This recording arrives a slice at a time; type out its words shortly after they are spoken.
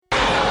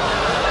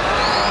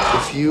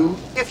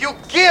If you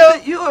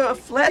give, You're a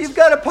flat. you've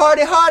got a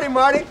party hardy,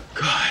 Marty.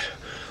 God.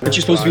 Aren't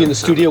you supposed to be in the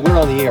studio? We're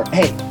on the air.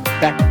 Hey,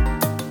 back.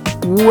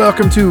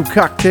 Welcome to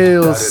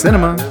Cocktail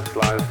Cinema.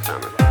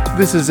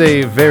 This is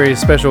a very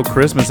special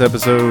Christmas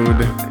episode.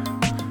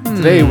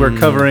 Today we're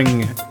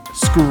covering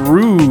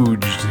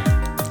Scrooged.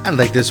 I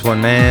like this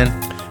one, man.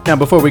 Now,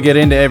 before we get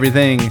into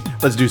everything,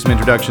 let's do some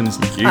introductions.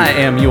 I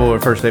am your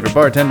first favorite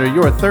bartender,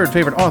 your third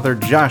favorite author,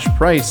 Josh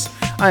Price.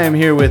 I am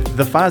here with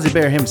the Fozzie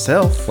Bear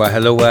himself. Well,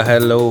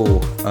 hello.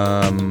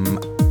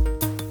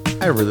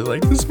 I really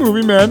like this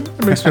movie, man.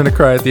 It makes me want to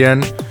cry at the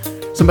end.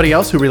 Somebody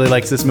else who really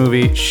likes this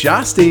movie,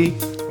 Shasti.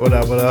 What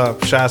up?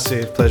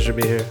 Shasti, pleasure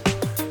to be here.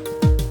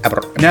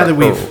 Now that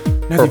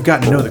you've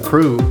gotten to know the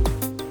crew,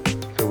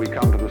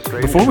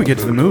 before we get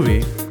to the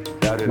movie,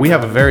 we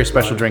have a very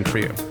special drink for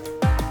you.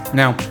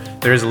 Now,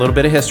 there is a little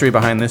bit of history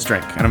behind this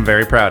drink, and I'm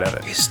very proud of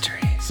it. History.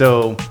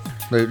 So,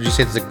 Did you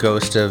say it's a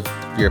ghost of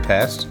your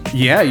past?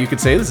 yeah, you could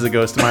say this is a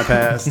ghost of my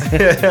past.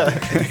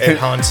 It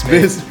haunts me.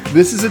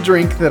 This is a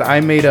drink that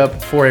I made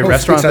up for a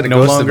restaurant it's not that a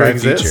no ghost of longer my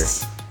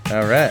exists.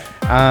 All right.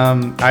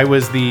 I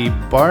was the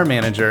bar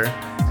manager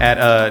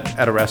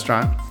at a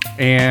restaurant,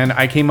 and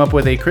I came up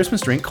with a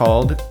Christmas drink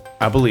called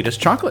Abuelita's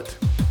Chocolate.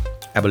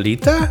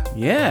 Abuelita?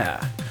 Yeah.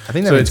 I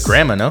think that means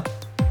grandma, no?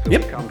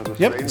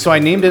 Yep. So I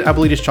named it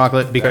Abuelita's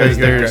Chocolate because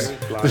there's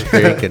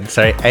Very good.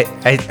 Sorry,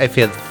 I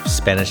feel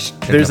Spanish.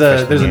 there's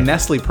a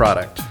Nestle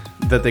product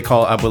that they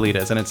call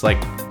Abuelitas, and it's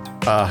like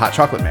a hot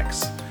chocolate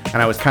mix,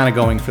 and I was kind of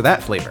going for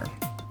that flavor.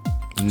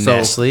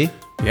 Nestle?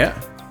 Yeah.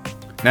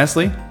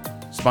 Nestle,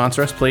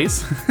 sponsor us,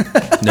 please.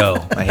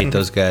 No, I hate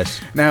those guys.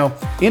 Now,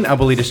 in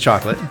Abuelita's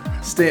Chocolate,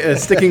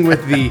 sticking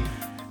with the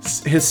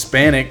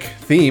Hispanic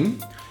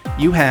theme,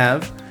 you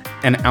have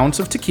an ounce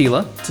of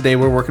tequila. Today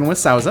we're working with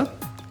Sauza.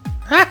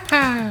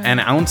 An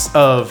ounce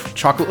of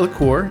chocolate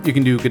liqueur. You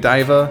can do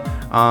Godiva.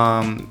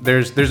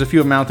 There's a few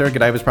of them out there.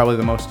 Godiva is probably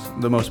the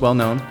most well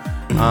known.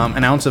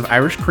 An ounce of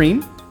Irish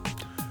cream.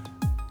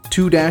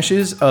 2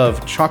 dashes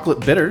of chocolate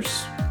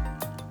bitters.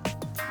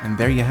 And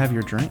there you have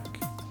your drink.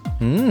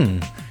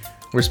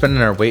 We're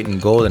spending our weight in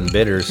gold and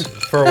bitters.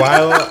 For a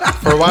while,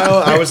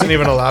 I wasn't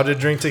even allowed to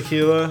drink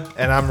tequila,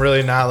 and I'm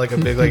really not like a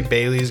big like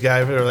Bailey's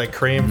guy or like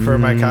cream for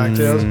my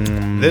cocktails.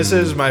 This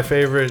is my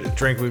favorite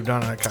drink we've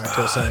done on a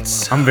cocktail cinema.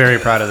 I'm very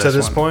proud of this. To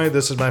this one. point,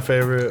 this is my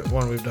favorite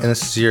one we've done. And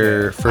this is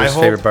your first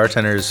hope- favorite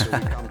bartender's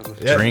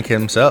drink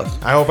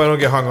himself. I hope I don't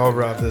get hung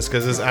over off this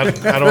because I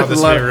don't want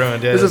this to be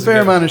ruined. Yeah, There's this a is fair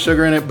good. amount of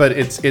sugar in it, but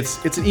it's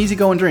an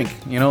easygoing drink.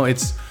 You know,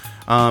 it's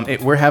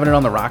we're having it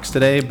on the rocks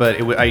today,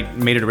 but I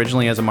made it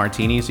originally as a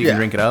martini, so you can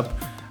drink it up.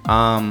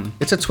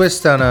 It's a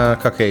twist on a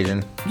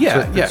Caucasian.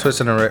 Yeah.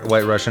 Twist on a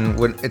White Russian.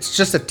 It's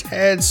just a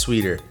tad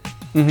sweeter.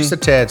 Just a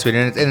tad sweeter.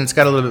 And it's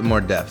got a little bit more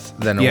depth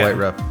than a Yeah.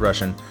 White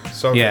Russian.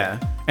 So Yeah,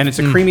 and it's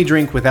a creamy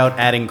drink without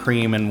adding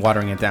cream and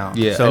watering it down.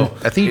 Yeah. So So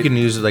I think you can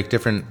use like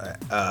different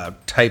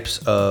types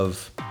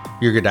of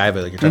your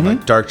Godiva. Like you're talking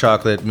like dark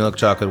chocolate, milk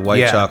chocolate, white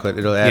Yeah. chocolate.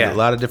 It'll add Yeah. a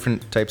lot of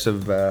different types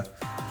of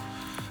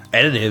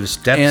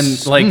additives, depths.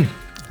 and like This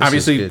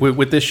obviously is good.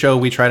 with this show,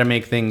 we try to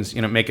make things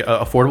make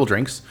affordable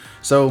drinks.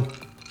 So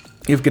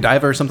if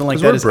Godiva or something like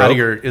 'Cause that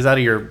we're is out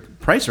of your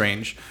price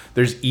range,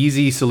 there's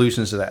easy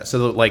solutions to that.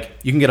 So like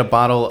you can get a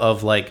bottle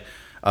of like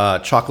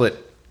chocolate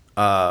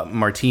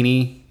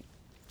martini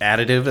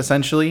additive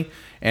essentially,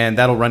 and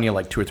that'll run you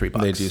like $2 or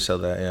 $3. They do sell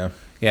that, yeah.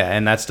 Yeah,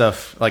 and that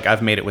stuff, like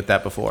I've made it with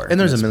that before. And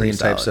there's a it's million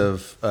pretty types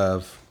solid.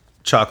 of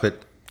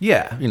chocolate.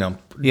 Yeah.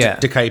 Yeah.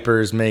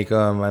 DeKuypers make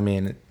them. I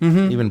mean,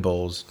 even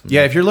bowls.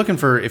 Yeah, if you're looking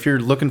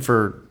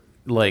for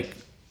like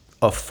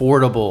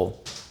affordable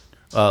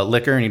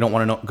liquor and you don't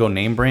want to go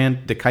name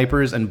brand,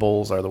 DeKuypers and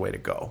Bowls are the way to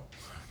go.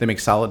 They make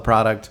solid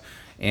product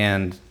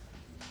and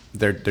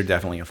they're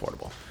definitely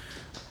affordable.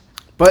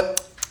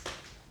 But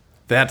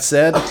that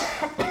said,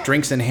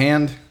 drinks in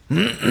hand,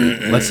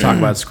 let's talk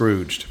about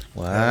Scrooged.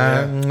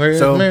 Wow.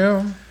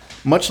 So,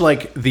 much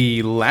like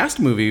the last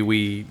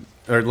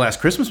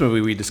Christmas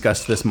movie we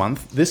discussed this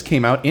month, this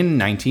came out in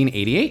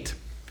 1988.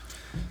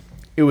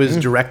 It was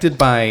directed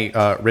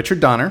by Richard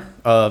Donner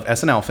of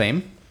SNL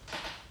fame.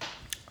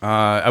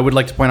 I would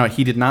like to point out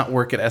he did not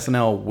work at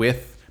SNL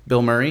with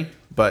Bill Murray,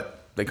 but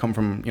they come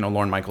from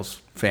Lorne Michaels'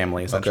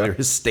 family, essentially, Okay. or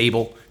his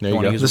stable. There If you you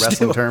want go. to use The a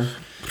wrestling stable. term.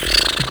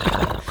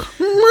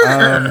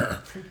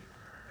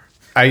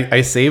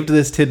 I saved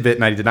this tidbit,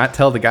 and I did not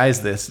tell the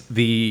guys this.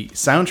 The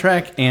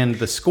soundtrack and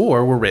the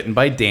score were written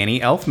by Danny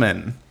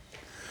Elfman.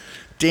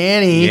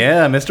 Danny.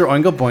 Yeah, Mr.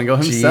 Oingo Boingo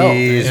himself.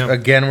 Jeez. Damn.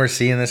 Again, we're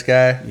seeing this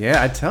guy.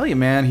 Yeah, I tell you,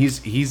 man,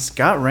 he's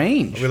got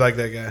range. we like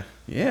that guy.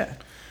 Yeah.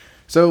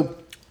 So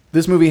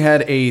this movie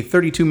had a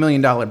 $32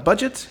 million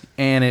budget,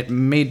 and it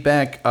made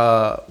back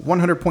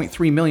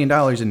 $100.3 million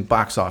in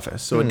box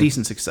office, so a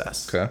decent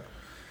success. Okay.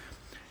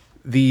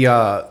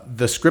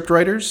 The script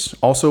writers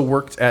also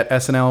worked at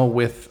SNL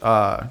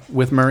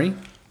with Murray.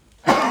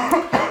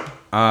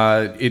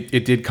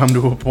 It did come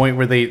to a point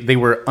where they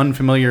were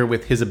unfamiliar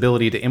with his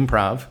ability to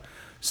improv.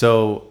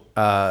 So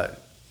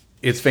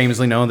it's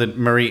famously known that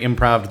Murray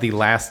improv'd the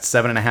last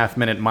 7.5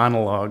 minute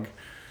monologue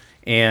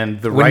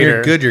and the When writer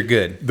you're good, you're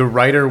good. The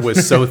writer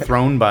was so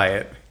thrown by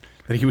it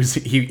that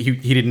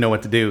he didn't know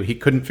what to do. He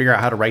couldn't figure out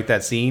how to write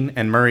that scene,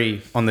 and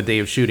Murray on the day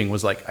of shooting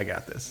was like, "I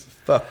got this."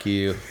 Fuck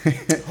you.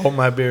 Hold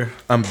my beer.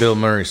 I'm Bill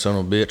Murray, son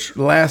of a bitch.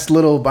 The last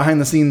little behind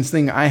the scenes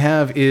thing I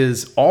have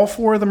is all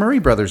 4 of the Murray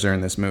brothers are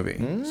in this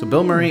movie. So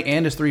Bill Murray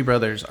and his 3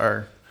 brothers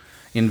are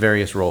in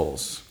various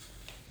roles.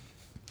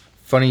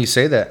 Funny you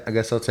say that. I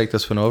guess I'll take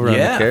this one over on the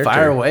character.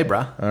 Fire away,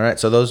 brah. All right,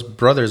 so those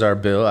brothers are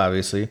Bill,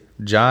 obviously,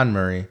 John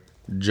Murray,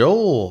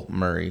 Joel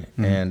Murray,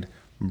 and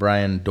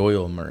Brian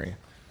Doyle Murray.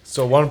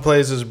 So one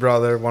plays his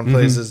brother, one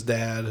plays his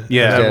dad,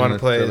 Yeah. and then Dad one and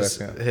plays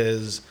throwback, yeah.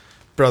 his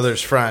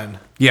brother's friend.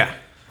 Yeah.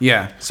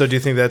 So do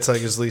you think that's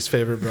like his least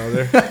favorite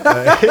brother?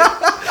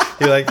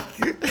 He like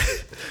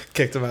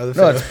kicked him out of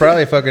the No, family. it's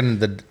probably fucking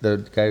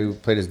the guy who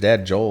played his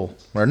dad, Joel.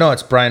 Or no,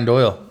 it's Brian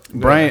Doyle.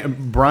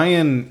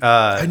 Brian.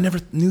 I never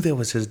knew that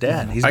was his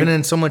dad. He's been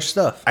in so much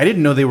stuff. I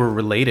didn't know they were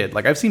related.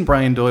 Like I've seen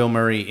Brian Doyle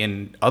Murray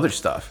in other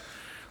stuff.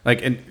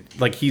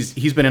 Like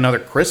he's been in other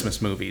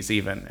Christmas movies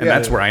even, and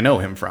that's where I know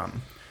him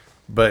from.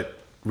 But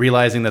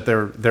realizing that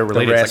they're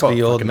related, it's like,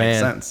 raspy oh, old fucking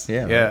makes man. sense.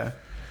 Yeah, Yeah.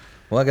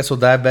 Well, I guess we'll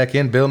dive back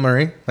in. Bill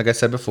Murray, like I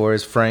said before,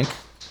 is Frank.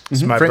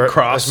 It's my Frank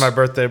Cross. It's my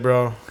birthday,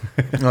 bro.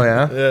 Oh,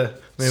 yeah? Yeah,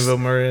 me and Bill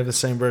Murray have the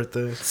same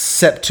birthday.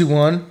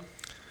 Sept-21.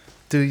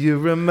 Do you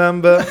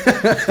remember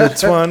the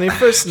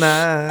 21st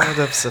night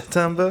of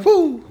September?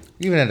 Woo!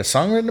 You even had a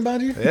song written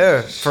about you?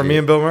 Yeah, for me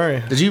and Bill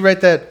Murray. Did you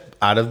write that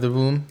out of the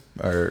womb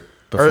or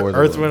before the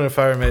Earth, womb? Wind, and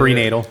Fire made it.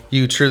 Prenatal.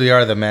 You truly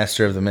are the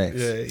master of the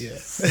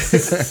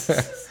mix.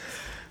 Yeah.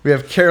 We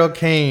have Carol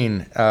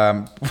Kane,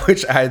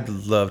 which I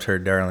loved her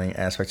darling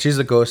aspect. She's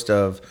the ghost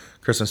of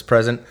Christmas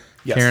Present.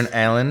 Yes. Karen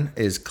Allen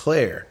is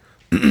Claire,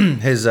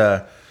 his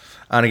on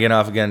again,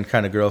 off again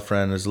kind of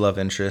girlfriend, his love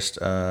interest.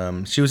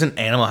 She was in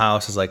Animal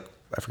House as like,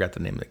 I forgot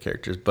the name of the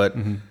characters, but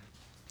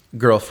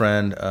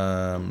girlfriend.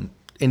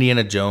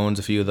 Indiana Jones,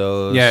 a few of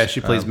those. Yeah, she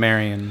plays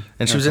Marion.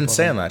 and she was in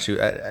Sandlot.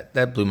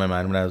 That blew my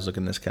mind when I was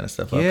looking this kind of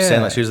stuff up. Yeah,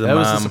 Sandlot, she was the that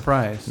mom. was a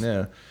surprise.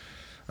 Yeah.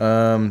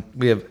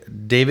 We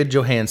have David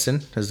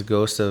Johansen as the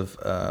ghost of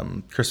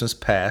Christmas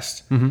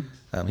Past.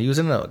 He was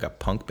in a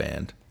punk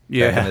band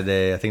back in the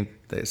day. I think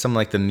something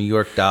like the New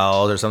York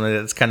Dolls or something.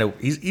 That's kind of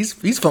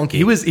he's funky.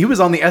 He was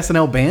on the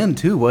SNL band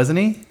too, wasn't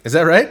he? Is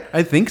that right?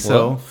 I think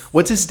so. Well,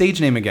 What's his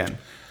stage name again?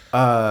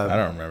 I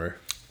don't remember.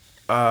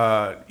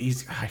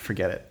 I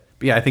forget it.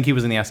 But yeah, I think he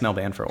was in the SNL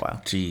band for a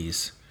while.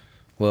 Jeez.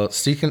 Well,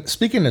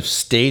 speaking of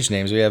stage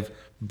names, we have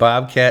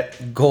Bobcat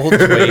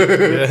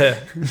Goldthwait.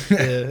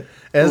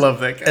 I love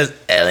that guy. As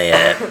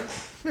Elliot.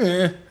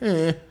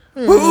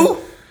 Woo!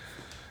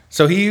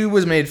 So he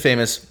was made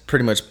famous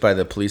pretty much by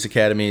the police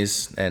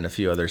academies and a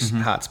few other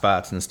hot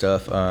spots and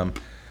stuff.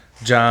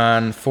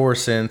 John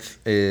Forsyth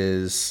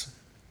is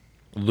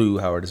Lou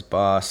Howard's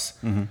boss.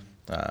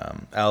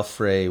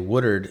 Alfred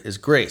Woodard is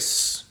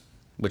Grace,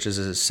 which is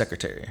his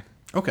secretary.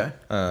 Okay.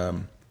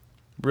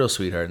 Real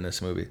sweetheart in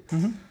this movie.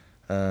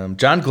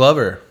 John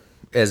Glover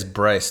as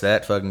Bryce,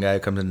 that fucking guy who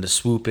comes in to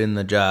swoop in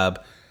the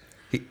job.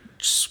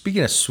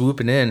 Speaking of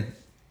swooping in,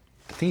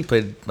 I think he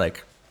played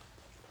like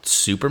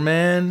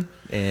Superman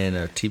in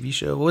a TV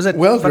show. What was that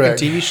fucking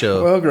TV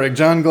show? Well, Greg,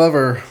 John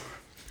Glover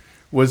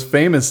was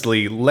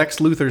famously Lex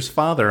Luthor's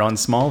father on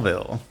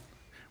Smallville,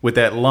 with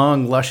that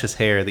long, luscious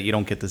hair that you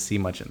don't get to see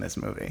much in this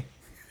movie.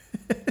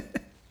 Well,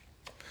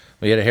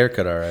 he had a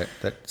haircut, all right.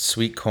 That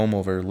sweet comb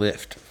over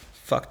lift.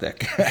 Fuck that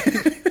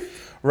guy.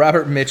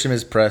 Robert Mitchum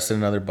is Preston,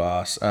 another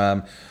boss.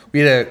 We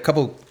had a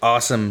couple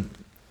awesome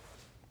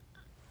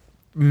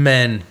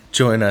men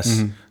join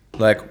us,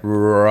 like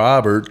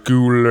Robert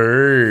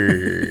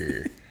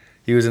Goulet.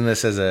 He was in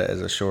this as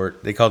a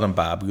short. They called him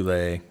Bob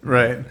Goulet.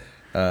 Right.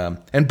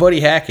 And Buddy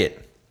Hackett.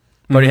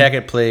 Buddy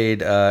Hackett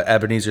played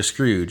Ebenezer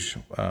Scrooge,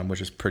 which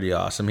is pretty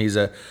awesome. He's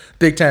a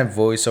big-time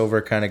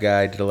voiceover kind of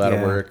guy. Did a lot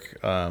of work.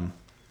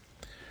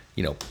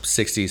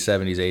 60s,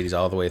 70s, 80s,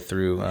 all the way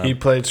through. He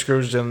played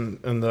Scrooge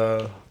in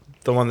the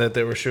one that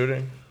they were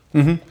shooting.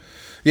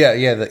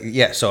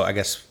 Yeah. So I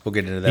guess we'll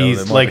get into that a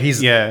little bit more.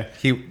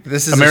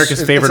 This is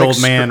America's favorite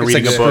old man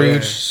reading like a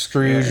book.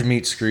 Scrooge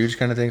meets Scrooge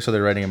kind of thing. So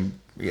they're writing him.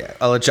 Yeah,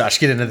 I'll let Josh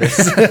get into this.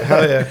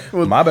 Hell yeah.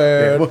 My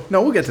bad.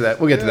 We'll get to that.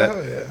 We'll get to that.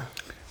 Hell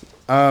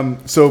yeah.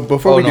 So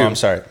before we do, I'm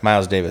sorry.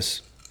 Miles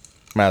Davis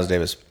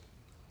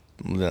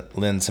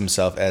lends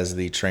himself as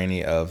the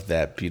trainee of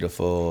that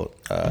beautiful,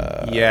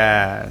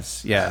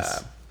 yes,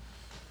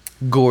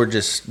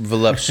 gorgeous,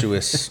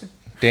 voluptuous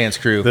dance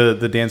crew.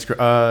 the dance crew.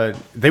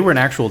 They were an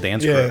actual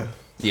dance crew. Yeah.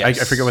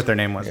 Yes. I forget what their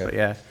name was, but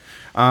yeah.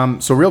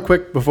 So real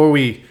quick before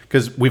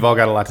because we've all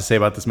got a lot to say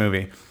about this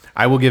movie,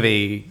 I will give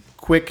a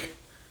quick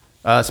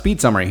speed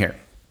summary here.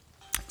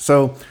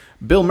 So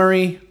Bill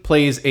Murray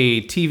plays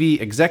a TV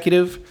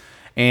executive,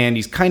 and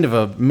he's kind of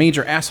a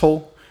major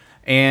asshole.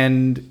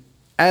 And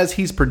as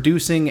he's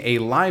producing a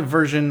live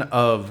version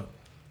of,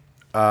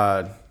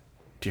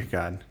 dear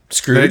God,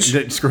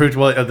 Scrooge? Scrooge,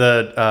 well,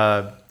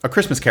 A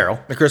Christmas Carol.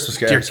 A Christmas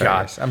Carol. Dear Sorry,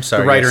 God, guys. I'm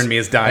sorry. The writer guys. in me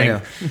is dying.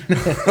 I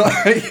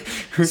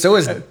know. So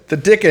is the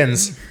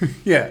Dickens.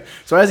 Yeah.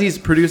 So as he's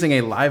producing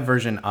a live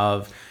version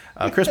of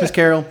Christmas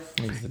Carol.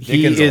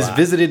 He Dickens a is lot.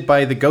 visited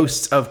by the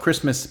ghosts of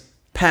Christmas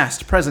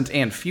past, present,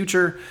 and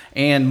future.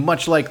 And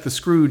much like the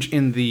Scrooge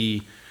in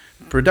the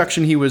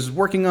production he was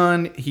working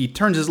on, he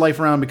turns his life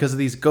around because of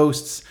these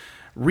ghosts,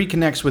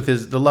 reconnects with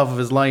the love of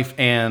his life,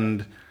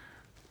 and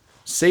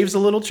saves a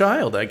little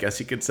child, I guess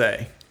you could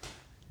say.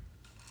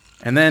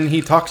 And then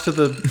he talks to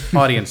the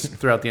audience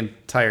throughout the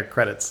entire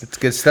credits. It's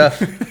good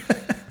stuff.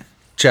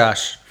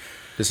 Josh,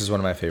 this is one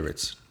of my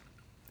favorites.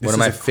 One of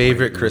my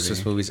favorite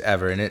Christmas movies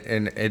ever, and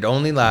it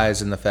only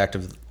lies in the fact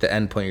of the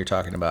end point you're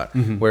talking about,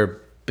 where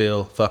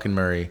Bill fucking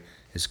Murray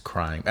is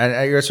crying.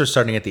 I guess we're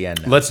starting at the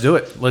end now. Let's do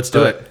it. Let's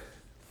do it.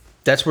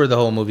 That's where the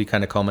whole movie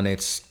kind of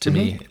culminates to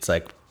me. It's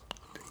like,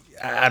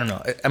 I don't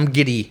know. I'm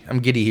giddy. I'm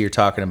giddy here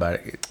talking about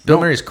it. Bill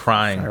Murray's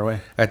crying fire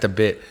away. at the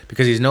bit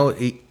because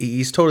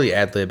he's totally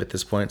ad lib at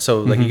this point.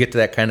 So like you get to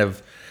that kind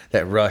of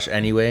that rush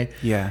anyway.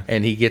 Yeah.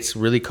 And he gets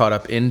really caught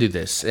up into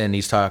this, and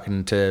he's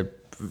talking to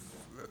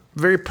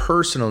very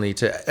personally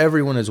to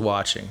everyone who's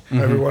watching.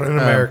 Everyone in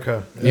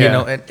America. You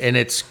know, and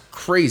it's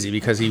crazy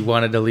because he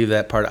wanted to leave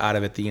that part out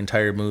of it the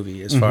entire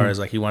movie, as far as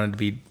like he wanted to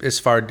be as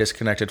far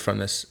disconnected from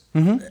this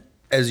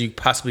as you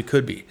possibly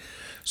could be.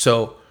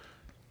 So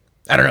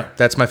I don't know.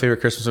 That's my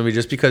favorite Christmas movie,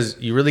 just because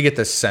you really get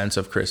the sense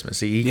of Christmas.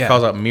 He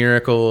calls out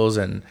miracles,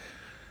 and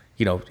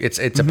you know it's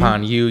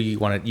upon you. You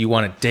want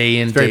it day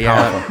in, day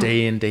out,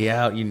 day in, day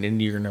out.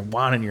 And you're gonna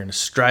want it. And you're gonna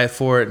strive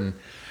for it, and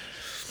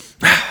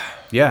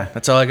Yeah.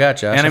 that's all I got,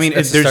 Josh. And I mean,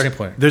 that's the starting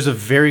point. There's a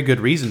very good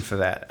reason for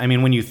that. I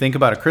mean, when you think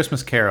about A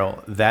Christmas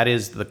Carol, that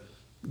is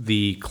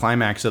the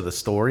climax of the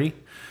story.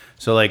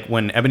 So like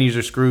when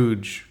Ebenezer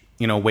Scrooge,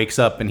 wakes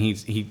up and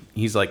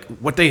he's like,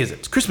 "What day is it?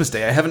 It's Christmas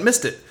Day. I haven't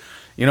missed it."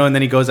 And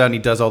then he goes out and he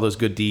does all those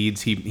good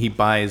deeds. He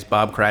buys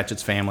Bob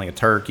Cratchit's family a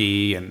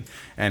turkey,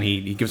 and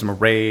he gives them a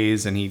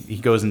raise, and he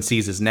goes and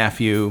sees his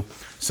nephew.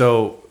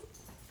 So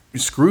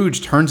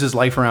Scrooge turns his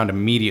life around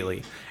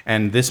immediately.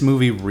 And this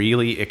movie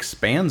really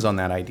expands on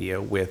that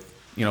idea with,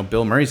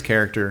 Bill Murray's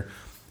character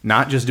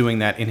not just doing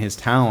that in his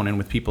town and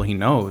with people he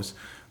knows,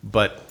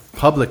 but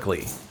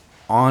publicly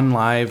on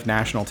live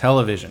national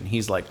television.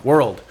 He's like,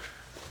 "World,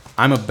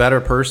 I'm a better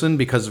person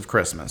because of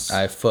Christmas."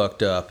 I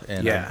fucked up,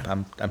 and Yeah.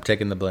 I'm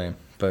taking the blame.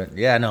 But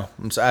yeah, no,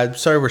 I'm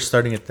sorry we're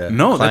starting at the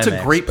No, that's a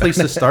climax, great but- place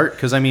to start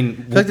because, I mean,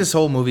 I feel like this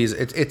whole movie is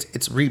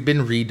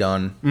been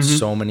redone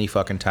so many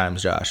fucking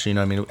times, Josh. You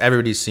know what I mean?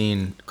 Everybody's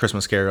seen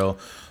Christmas Carol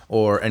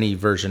or any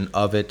version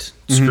of it.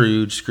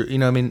 Scrooge,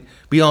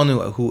 we all knew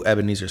who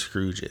Ebenezer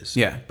Scrooge is.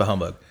 Yeah. But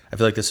humbug. I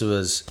feel like this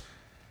was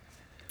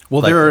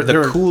well, like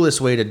there are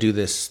coolest way to do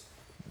this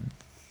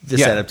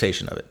Yeah.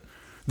 adaptation of it.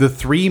 the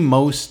three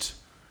most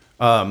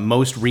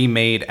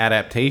remade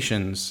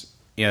adaptations,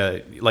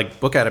 like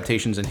book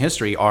adaptations in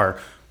history, are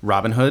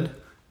Robin Hood,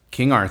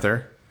 King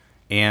Arthur,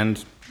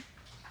 and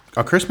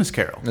A Christmas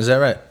Carol. Is that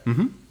right?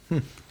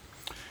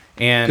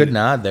 And Good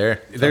nod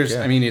there. There's, Fuck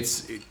yeah. I mean,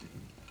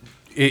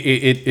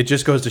 it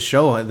just goes to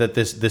show that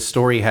this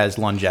story has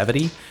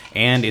longevity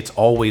and it's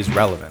always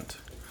relevant.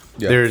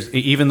 Yeah. There's,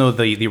 even though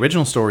the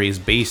original story is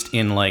based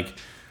in like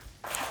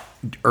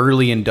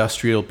early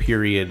industrial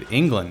period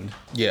England,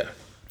 Yeah.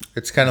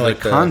 It's kind of the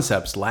like the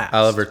concepts last.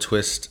 Oliver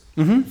Twist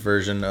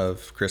version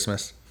of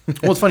Christmas.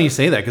 Well, it's funny you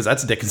say that because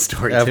that's Dickens'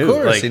 story Of too.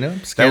 course, Like,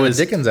 scaring that was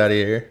the Dickens out of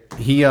here.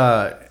 he.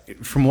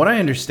 From what I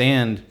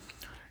understand,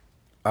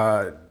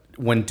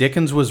 when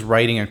Dickens was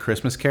writing A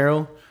Christmas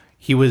Carol,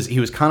 he was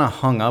kind of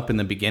hung up in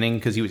the beginning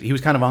because he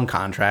was kind of on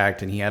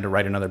contract and he had to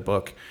write another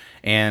book.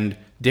 And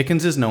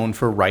Dickens is known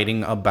for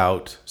writing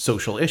about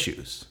social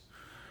issues.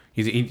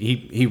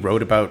 He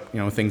wrote about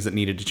things that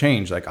needed to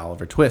change, like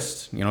Oliver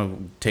Twist,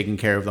 taking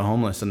care of the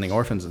homeless and the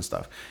orphans and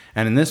stuff.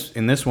 And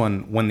in this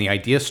one, when the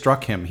idea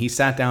struck him, he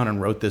sat down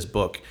and wrote this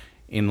book.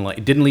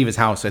 Didn't leave his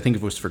house. I think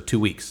it was for 2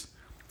 weeks.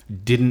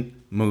 Didn't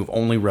move.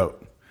 Only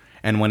wrote.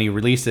 And when he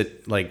released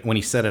it, like when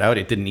he set it out,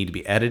 it didn't need to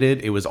be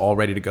edited. It was all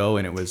ready to go,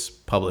 and it was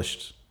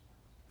published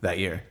that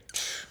year.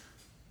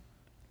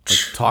 Like,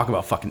 talk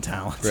about fucking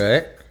talent.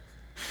 Right.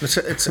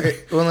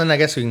 Well, then I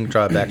guess we can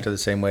draw it back to the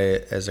same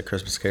way as A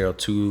Christmas Carol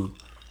 2.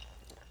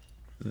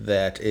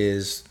 That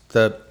is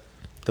the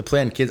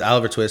planned kids.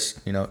 Oliver Twist.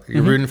 You're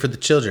rooting for the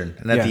children,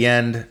 and at the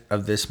end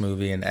of this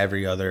movie and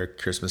every other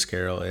Christmas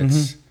Carol,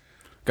 it's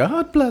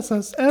God bless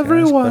us, God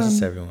everyone.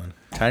 bless everyone.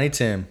 Tiny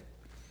Tim.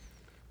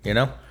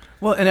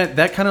 Well, and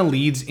that kind of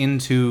leads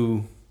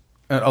into,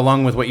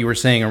 along with what you were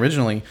saying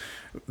originally,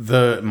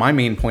 my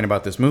main point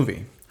about this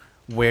movie,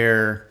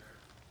 where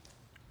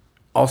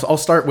I'll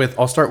start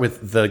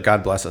with the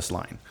 "God bless us"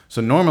 line.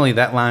 So normally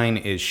that line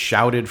is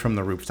shouted from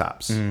the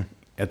rooftops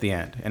at the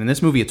end, and in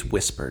this movie it's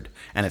whispered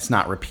and it's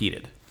not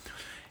repeated.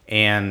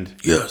 And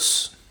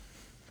Yes.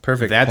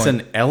 Perfect. that's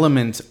point. an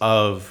element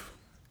of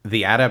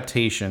the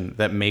adaptation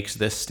that makes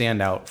this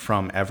stand out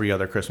from every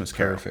other Christmas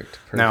Carol. Perfect.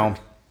 Now,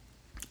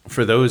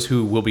 for those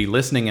who will be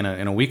listening in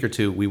a week or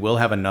two, we will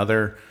have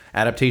another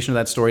adaptation of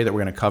that story that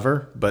we're going to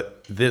cover.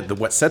 But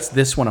what sets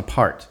this one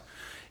apart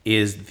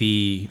is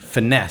the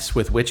finesse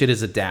with which it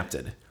is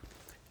adapted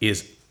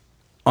is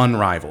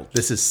unrivaled.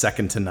 This is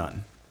second to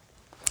none.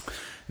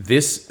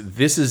 This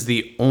is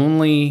the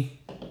only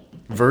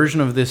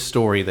version of this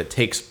story that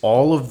takes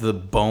all of the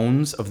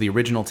bones of the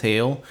original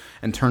tale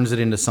and turns it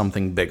into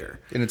something bigger.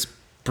 And it's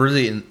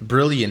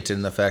brilliant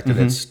in the fact that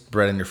it's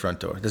right in your front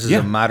door. This is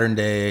a modern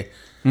day.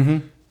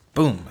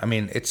 Boom. I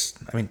mean,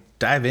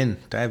 dive in,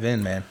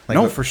 man. Like,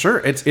 No, for sure.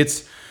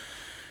 It's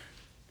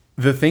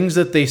the things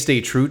that they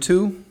stay true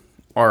to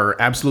are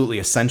absolutely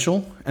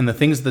essential, and the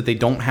things that they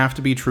don't have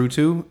to be true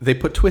to, they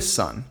put twists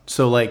on.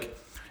 So, like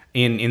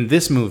in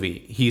this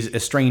movie, he's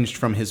estranged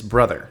from his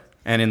brother,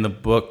 and in the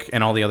book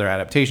and all the other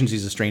adaptations,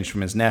 he's estranged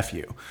from his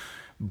nephew.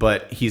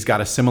 But he's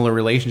got a similar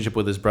relationship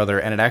with his brother,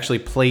 and it actually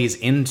plays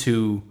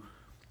into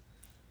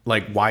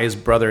like why his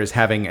brother is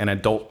having an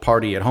adult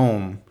party at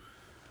home.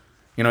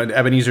 You know,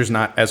 Ebenezer's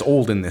not as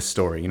old in this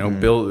story. You know,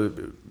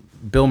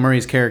 Bill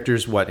Murray's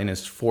character's what, in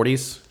his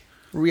 40s?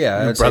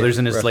 Yeah, His brother's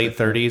in his late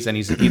 30s,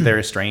 and they're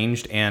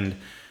estranged, and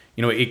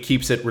you know it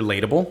keeps it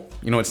relatable.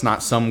 You know, it's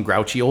not some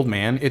grouchy old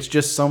man; it's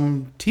just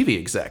some TV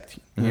exec.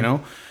 You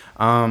know,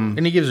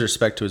 and he gives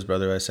respect to his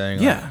brother by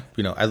saying, Yeah. like,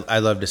 you know, I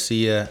love to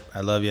see you.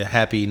 I love you.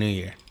 Happy New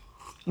Year.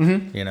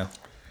 You know,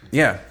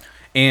 yeah,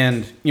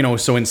 and you know,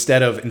 so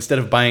instead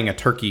of buying a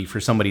turkey for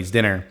somebody's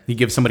dinner, he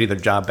gives somebody their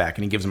job back,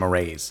 and he gives them a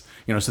raise.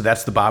 You know, so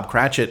that's the Bob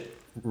Cratchit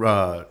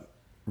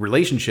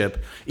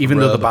relationship, even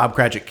though the Bob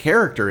Cratchit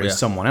character is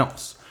someone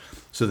else.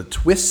 So the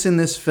twists in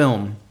this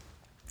film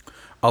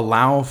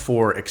allow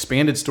for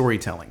expanded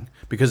storytelling,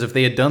 because if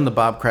they had done the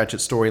Bob Cratchit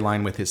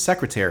storyline with his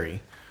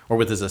secretary or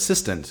with his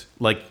assistant,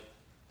 like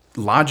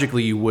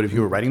logically you would if you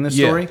were writing this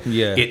story,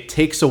 it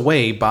takes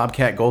away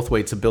Bobcat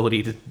Goldthwait's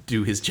ability to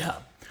do his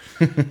job.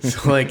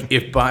 So like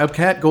if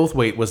Bobcat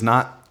Goldthwait was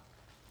not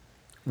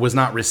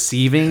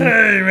receiving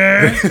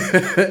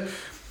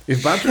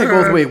if Bobcat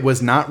Goldthwait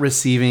was not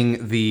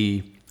receiving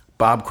the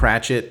Bob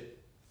Cratchit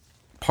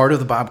part of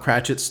the Bob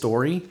Cratchit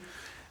story,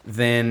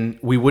 then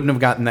we wouldn't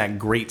have gotten that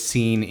great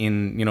scene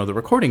in, you know, the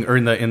recording or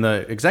in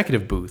the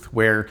executive booth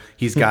where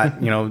he's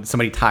got, you know,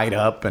 somebody tied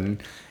up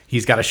and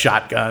he's got a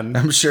shotgun.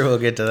 I'm sure we'll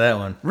get to that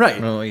one.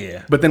 Right. Oh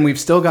yeah. But then we've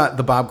still got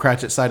the Bob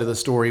Cratchit side of the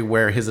story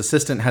where his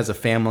assistant has a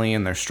family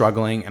and they're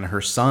struggling, and her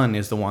son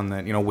is the one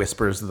that, you know,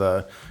 whispers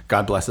the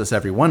 "God bless us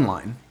everyone"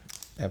 line.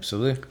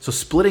 Absolutely. So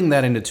splitting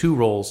that into two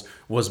roles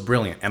was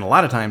brilliant. And a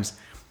lot of times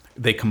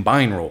they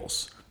combine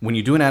roles. When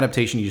you do an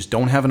adaptation, you just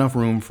don't have enough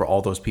room for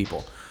all those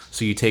people.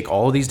 So you take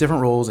all of these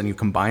different roles and you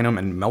combine them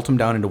and melt them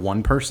down into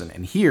one person.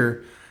 And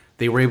here,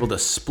 they were able to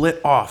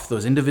split off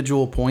those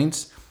individual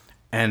points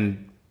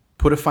and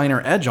put a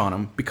finer edge on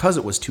them because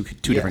it was two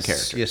different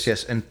characters.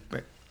 Yes, and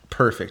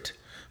perfect.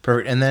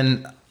 And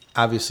then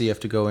obviously you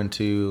have to go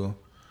into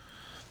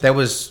that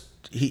was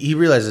he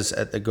realizes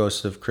at the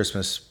Ghost of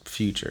Christmas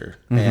Future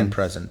and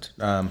Present.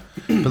 But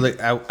like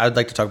I'd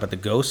like to talk about the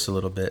ghosts a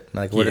little bit.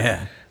 Like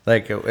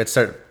it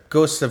started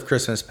Ghost of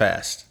Christmas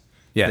Past.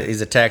 Yeah,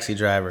 he's a taxi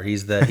driver.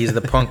 He's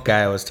the punk guy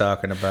I was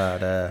talking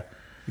about.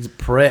 He's a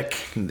prick.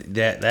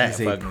 That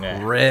He's fucking a guy.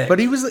 prick. But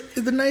he was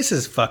the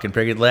nicest fucking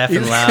prick. He'd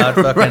laughing loud,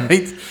 fucking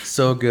right.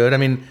 So good. I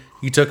mean,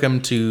 you took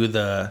him to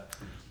the.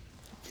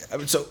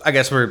 So I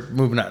guess we're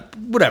moving on.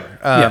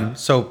 Whatever.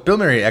 So Bill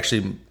Murray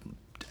actually,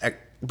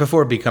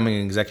 before becoming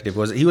an executive,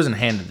 he wasn't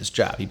handed this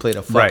job. He played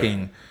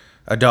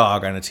a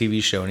dog on a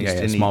TV show, and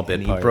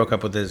he broke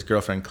up with his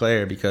girlfriend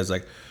Claire because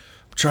like,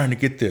 I'm trying to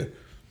get the.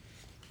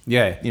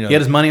 Yeah, you know, he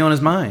had his money on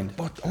his mind.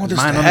 I want this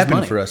to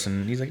happen for us.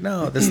 And he's like,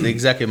 no, this is the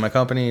executive of my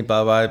company,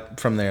 blah, blah.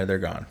 From there, they're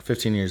gone.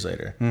 15 years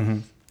later.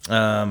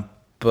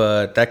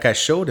 But that guy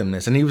showed him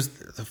this, and he was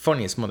the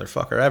funniest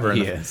motherfucker ever.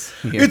 He is.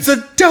 It's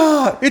a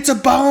dog. It's a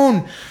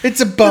bone.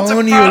 It's a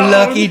bone, you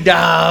lucky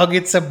dog.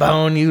 It's a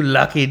bone, you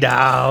lucky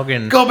dog.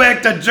 And go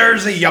back to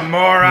Jersey, you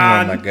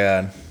moron. Oh, my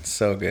God.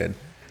 So good.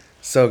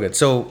 So good.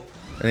 So,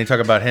 and they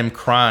talk about him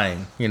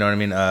crying. You know what I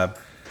mean?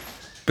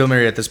 Bill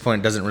Murray at this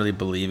point doesn't really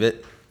believe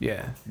it.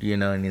 Yeah. You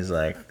know, and he's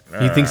like...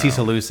 He thinks he's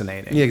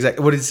hallucinating. Yeah,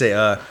 exactly. What did he say?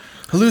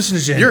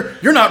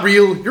 Hallucinogen. You're not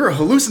real. You're a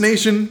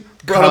hallucination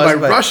brought on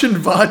by Russian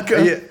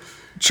vodka. Yeah.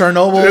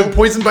 Chernobyl.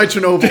 Poisoned by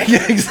Chernobyl.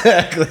 Yeah,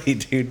 exactly,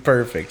 dude.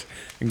 Perfect.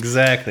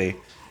 Exactly.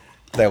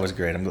 That was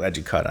great. I'm glad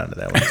you caught on to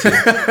that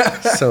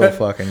one, too. So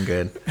fucking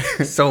good.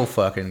 So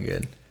fucking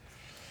good.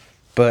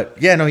 But,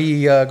 yeah, no,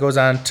 he goes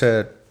on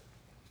to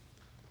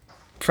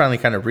finally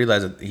kind of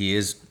realize that he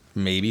is...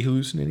 maybe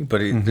hallucinating,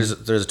 but there's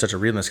a touch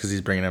of realness because he's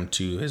bringing him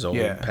to his old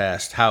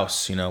past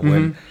house. You know,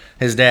 when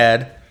his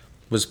dad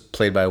was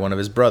played by one of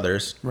his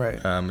brothers. Right.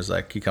 Is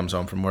like he comes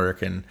home from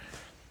work and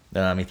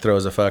he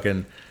throws a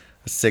fucking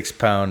 6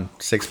 pound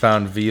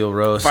veal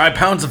roast. 5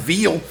 pounds of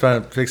veal.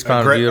 6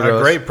 pound veal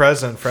roast. A great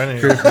present for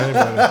anybody.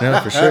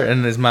 No, for sure.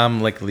 And his mom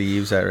like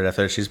leaves right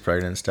after she's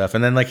pregnant and stuff.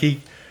 And then like he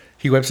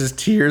wipes his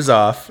tears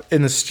off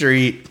in the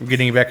street,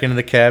 getting back into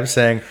the cab,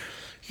 saying,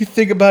 "You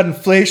think about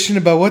inflation,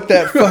 about what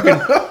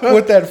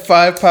that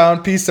 5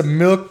 pound piece of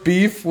milk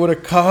beef would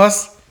have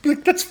cost?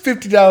 Like that's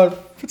 $50.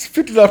 That's a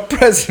 $50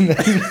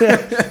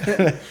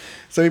 present."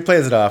 So he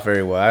plays it off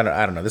very well.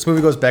 I don't know. This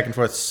movie goes back and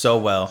forth so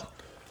well.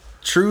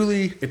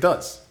 Truly, it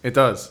does. It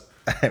does.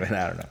 I mean,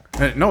 I don't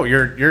know. No,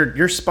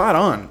 you're spot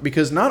on,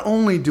 because not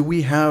only do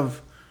we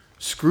have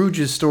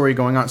Scrooge's story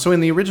going on. So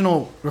in the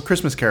original A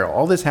Christmas Carol,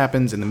 all this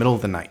happens in the middle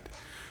of the night.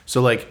 So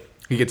like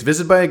he gets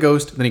visited by a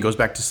ghost, then he goes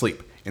back to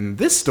sleep. In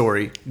this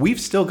story, we've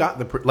still got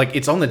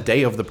it's on the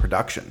day of the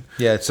production.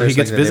 Yeah, so he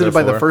gets visited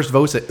by the first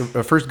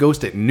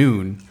ghost at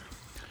noon,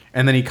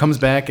 and then he comes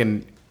back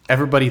and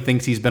everybody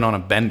thinks he's been on a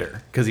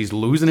bender because he's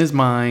losing his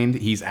mind,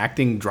 he's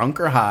acting drunk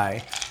or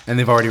high, and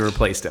they've already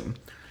replaced him.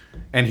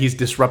 And he's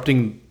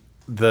disrupting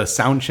the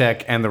sound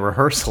check and the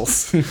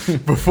rehearsals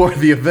before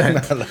the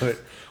event. I love it.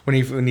 When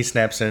he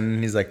snaps in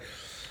and he's like,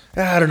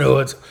 I don't know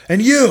what's...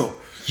 And you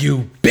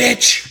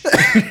bitch!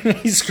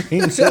 He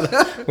screams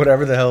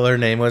whatever the hell her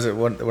name was.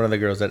 One of the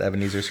girls that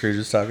Ebenezer Scrooge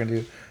was talking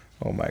to.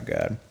 Oh my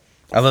God.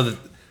 I love it.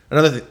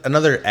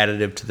 Another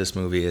additive to this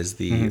movie is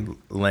the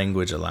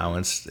language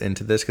allowance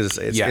into this because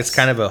it's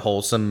kind of a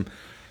wholesome...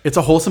 It's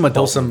a wholesome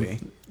adult movie.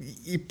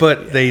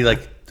 But they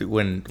like...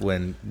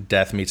 When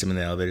Death meets him in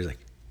the elevator, he's like,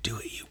 do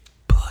it, you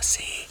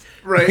pussy.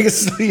 Right.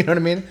 You know what I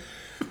mean?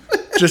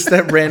 Just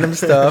that random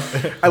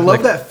stuff. I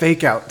love that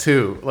fake out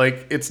too.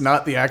 Like it's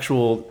not the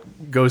actual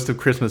Ghost of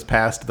Christmas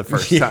Past the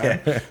first time.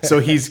 So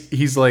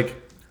he's like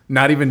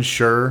not even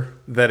sure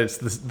that it's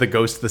the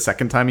ghost the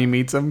second time he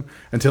meets him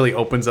until he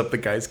opens up the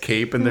guy's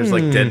cape and there's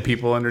like dead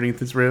people underneath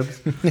his ribs.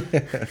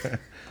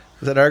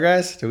 Is that our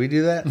guys? Did we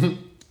do that?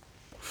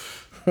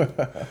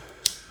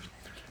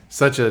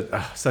 Such a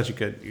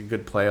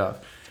good playoff.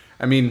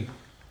 I mean,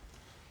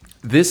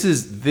 this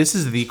is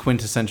the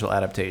quintessential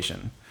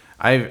adaptation.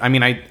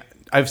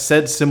 I've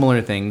said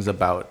similar things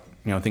about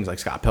things like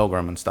Scott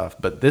Pilgrim and stuff,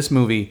 but this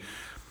movie,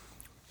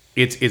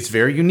 it's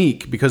very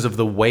unique because of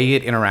the way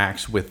it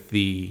interacts with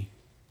the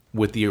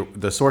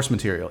source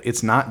material.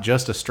 It's not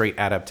just a straight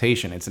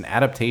adaptation; it's an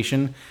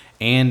adaptation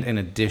and an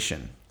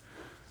addition.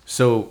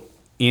 So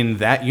in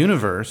that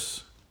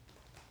universe,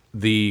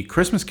 the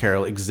Christmas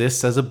Carol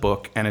exists as a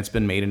book and it's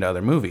been made into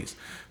other movies.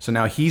 So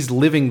now he's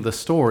living the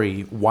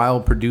story while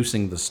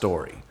producing the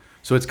story.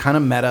 So it's kind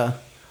of meta.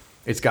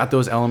 It's got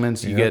those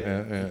elements. You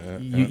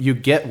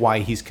get why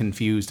he's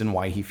confused and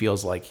why he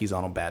feels like he's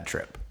on a bad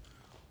trip.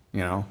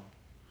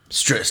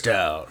 Stressed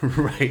out.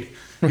 Right.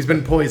 He's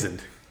been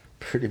poisoned.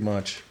 Pretty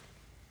much.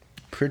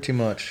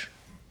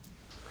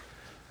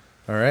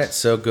 All right,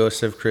 so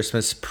Ghost of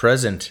Christmas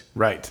Present.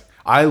 Right.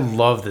 I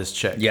love this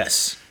chick.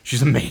 Yes.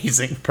 She's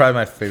amazing. Probably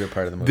my favorite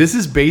part of the movie. This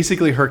is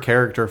basically her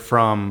character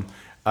from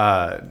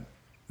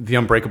The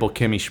Unbreakable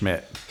Kimmy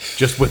Schmidt,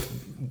 just with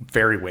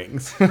fairy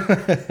wings.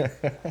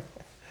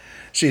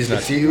 She's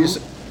not.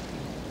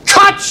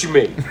 Touch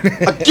me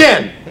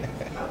again!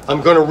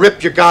 I'm gonna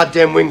rip your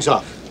goddamn wings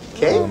off.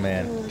 Okay? Oh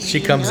man, she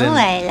comes in. Oh,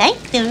 I like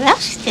the rough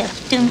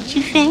stuff, don't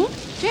you think?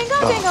 Jingle,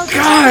 jingle,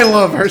 God, I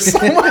love her so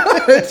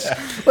much.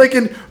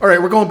 All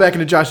right, we're going back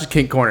into Josh's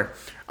kink corner.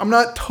 I'm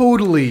not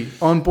totally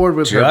on board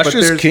with her, but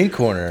Josh's kink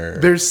corner.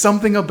 There's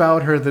something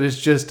about her that is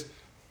just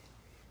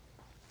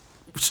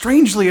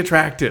strangely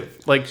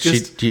attractive. Like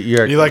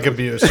You like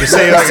abuse. You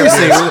say you like abuse.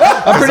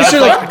 I'm pretty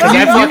sure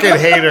I fucking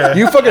hate her.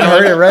 You fucking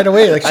heard it right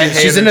away. Like I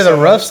hate she's her into so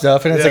the rough much.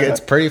 stuff, and it's like Yeah. it's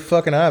pretty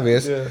fucking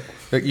obvious. Yeah.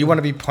 Like you want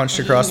to be punched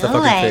across the Oh,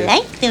 fucking I face.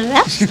 like the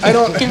rough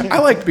stuff. I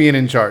like being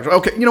in charge.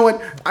 Okay, you know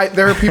what?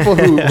 There are people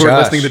who are Josh.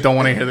 listening that don't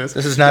want to hear this.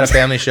 This is not a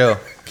family show.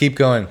 Keep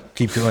going.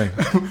 Keep going.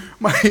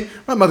 My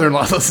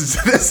mother-in-law listens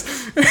to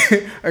this.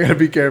 I gotta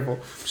be careful.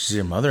 She's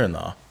your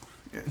mother-in-law.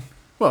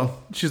 Well,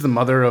 she's the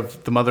mother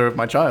of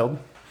my child.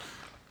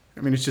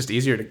 I mean, it's just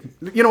easier to.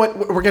 You know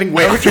what? We're getting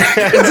way off track.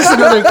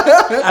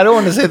 I don't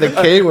want to say the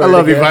K word. I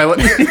love you,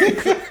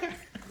 again.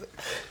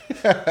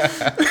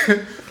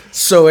 Violet.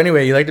 So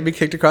anyway, you like to be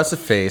kicked across the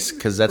face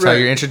because that's how Right.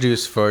 you're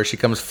introduced for her. She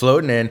comes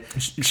floating in.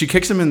 She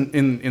kicks him in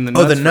the nuts.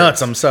 Oh, the first.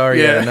 nuts. I'm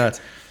sorry. Yeah, the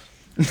nuts.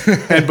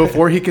 And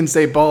before he can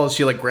say balls,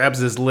 she grabs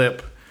his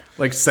lip,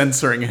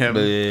 censoring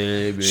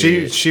him.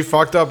 She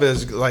fucked up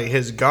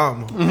his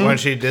gum when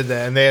she did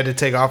that, and they had to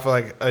take off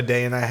for a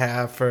day and a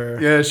half for.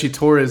 Yeah, she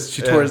tore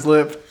his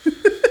lip.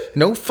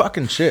 No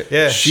fucking shit.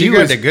 Yeah. she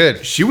grabbed it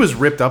good. She was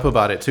ripped up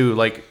about it too.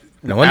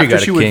 No wonder you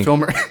got a kink.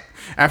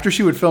 After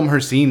she would film her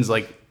scenes,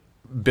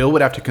 Bill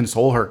would have to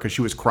console her because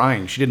she was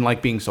crying. She didn't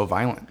like being so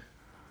violent.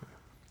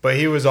 But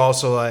he was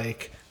also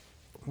like,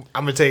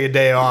 I'm gonna take a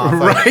day off.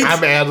 Right.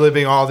 I'm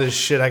ad-libbing all this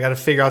shit. I got to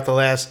figure out the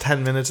last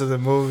 10 minutes of the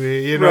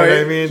movie. You know what I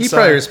Right. mean? He So-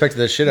 probably respected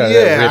the shit out of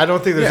that. Yeah, rip. I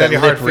don't think there's Yeah, any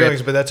hard lip rip.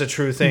 feelings, but that's a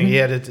true thing. He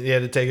had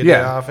to take a day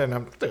Yeah. off, and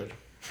I'm dude.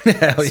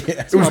 Hell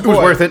yeah. It was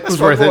worth it. It was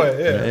my worth boy,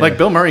 it. yeah.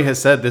 Bill Murray has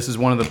said, this is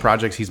one of the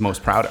projects he's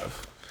most proud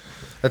of.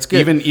 That's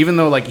good. Even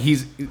though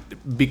he's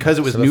because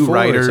it was So new before,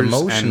 writers. It's and-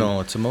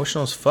 emotional. It's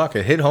emotional as fuck.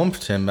 It hit home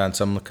to him on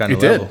some kind It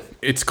of did. level.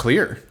 It's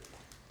clear.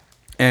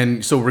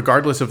 And so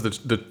regardless of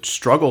the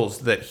struggles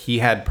that he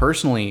had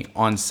personally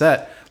on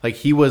set,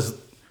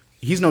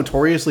 he's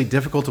notoriously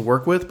difficult to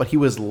work with, but he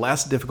was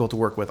less difficult to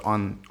work with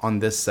on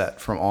this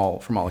set from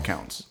all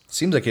accounts.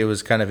 Seems like it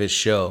was kind of his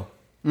show.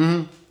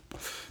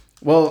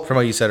 Well, From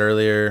what you said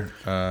earlier,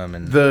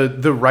 and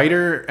the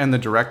writer and the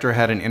director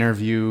had an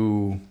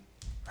interview,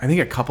 I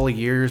think a couple of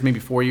years, maybe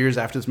 4 years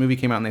after this movie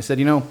came out, and they said,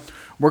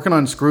 working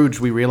on Scrooge,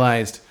 we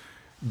realized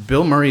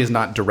Bill Murray is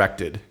not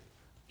directed.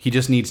 He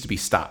just needs to be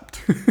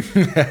stopped.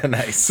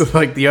 Nice. So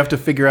like you have to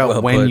figure out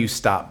Well when put. you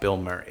stop Bill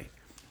Murray.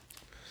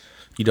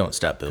 You don't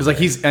stop Bill. Because like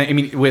he's, I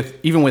mean,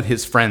 even with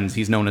his friends,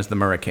 he's known as the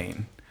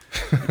Murricane.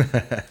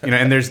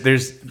 And there's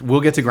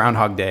we'll get to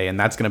Groundhog Day, and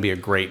that's going to be a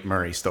great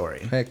Murray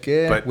story. Heck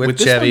yeah. But with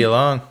this Chevy one-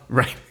 along.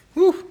 right?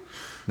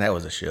 That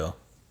was a show.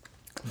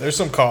 There's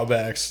some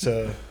callbacks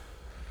to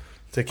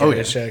Oh,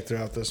 yeah. Caddyshack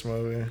throughout this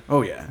movie.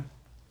 Oh yeah,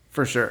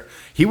 for sure.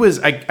 He was,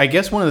 I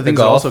guess, one of the things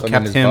golf, that also I mean,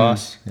 kept his him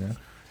boss, yeah.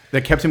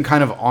 that kept him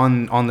kind of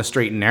on the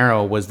straight and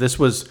narrow was this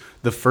was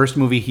the first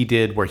movie he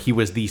did where he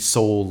was the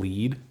sole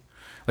lead.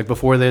 Like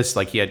before this,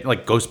 like he had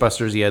like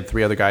Ghostbusters, he had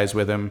 3 other guys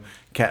with him.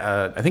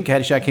 I think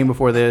Caddyshack came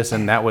before this,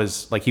 and that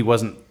was like he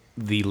wasn't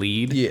the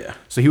lead. Yeah.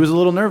 So he was a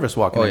little nervous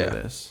walking Oh, into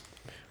yeah. this.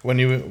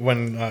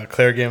 When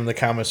Claire gave him the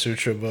Kama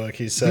Sutra book,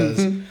 he says,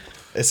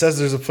 "It says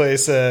there's a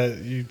place that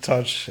you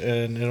touch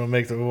and it'll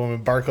make the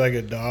woman bark like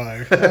a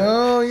dog."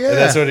 Oh yeah. And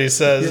that's what he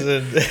says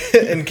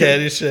in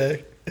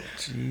Caddyshack.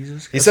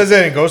 Jesus. He says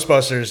that in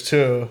Ghostbusters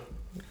too.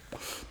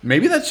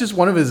 Maybe that's just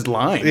one of his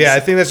lines. Yeah, I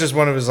think that's just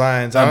one of his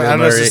lines. I I'm don't know.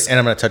 Murray, It's just, and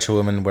I'm gonna touch a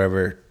woman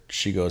wherever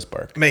she goes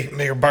bark. make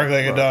her bark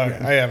like a dog.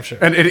 I am sure.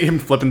 And him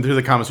flipping through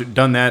the comments,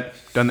 done that.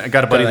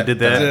 Got a buddy that did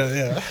that.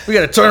 Yeah. We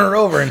gotta turn her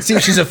over and see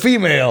if she's a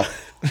female.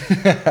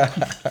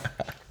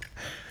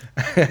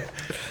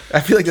 I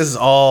feel like this is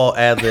all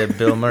ad lib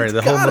Bill Murray,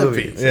 the whole Gotta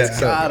movie. be. Yeah. It's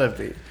gotta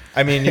be.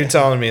 I mean, you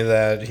telling me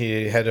that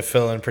he had to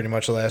fill in pretty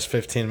much the last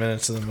 15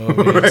 minutes of the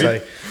movie. It's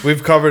like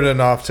we've covered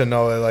enough to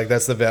know that like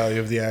that's the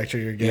value of the actor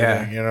you're getting.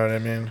 Yeah. You know what I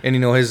mean? And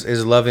you know his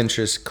love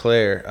interest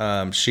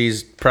Claire,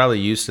 she's probably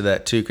used to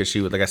that too because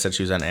she would, like I said,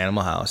 she was on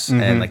Animal House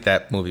and like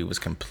that movie was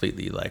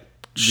completely like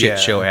shit Yeah.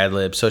 show ad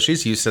lib. So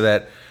she's used to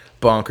that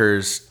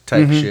bonkers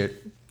type shit.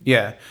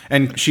 Yeah,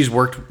 and she's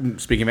worked.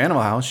 Speaking of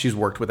Animal House, she's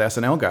worked with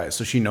SNL guys,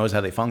 so she knows how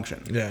they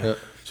function. Yeah. Yep.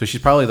 So she's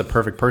probably the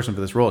perfect person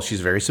for this role.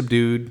 She's very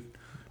subdued,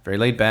 very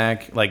laid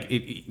back. Like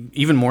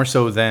even more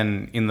so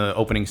than in the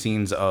opening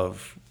scenes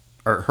of,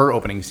 or her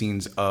opening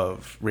scenes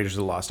of Raiders of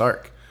the Lost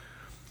Ark.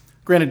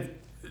 Granted,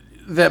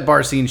 that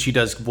bar scene she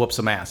does whoop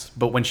some ass,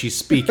 but when she's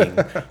speaking,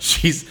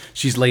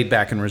 she's laid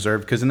back and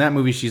reserved. Because in that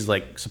movie, she's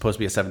like supposed to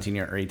be a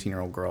 17-year or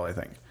 18-year-old girl, I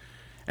think.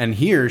 And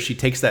here she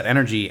takes that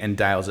energy and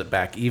dials it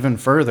back even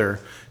further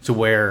to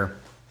where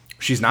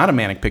she's not a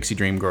manic pixie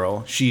dream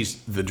girl.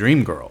 She's the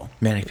dream girl.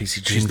 Manic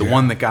Pixie Dream She's the Girl.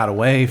 one that got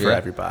away for Yeah.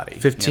 everybody.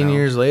 15 you know?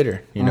 years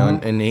later, you know,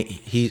 and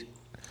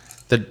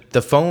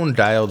the phone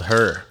dialed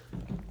her.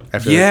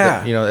 After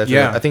Yeah. after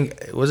Yeah. I think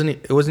it wasn't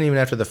even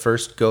after the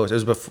first ghost. It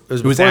was before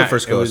was the at-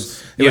 first it was-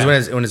 ghost. It was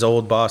yeah. when his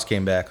old boss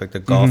came back, like the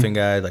golfing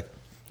guy, like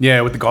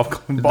Yeah, with the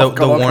golf the ball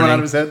coming warning, out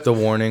of his head. the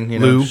warning, you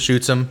know, Lou.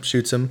 shoots him,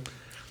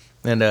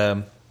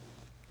 and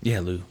yeah,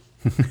 Lou,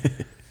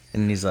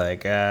 and he's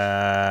like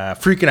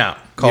freaking out,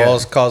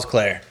 calls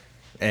Claire,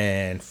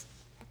 and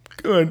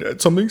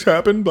something's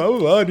happened, blah blah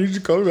blah. I need you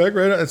to call me back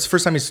right now. It's the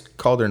first time he's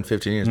called her in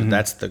 15 years, but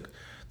that's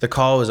the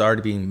call was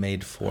already being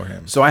made for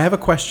him. So I have a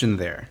question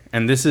there,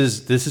 and this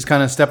is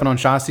kind of stepping on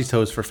Shasti's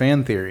toes for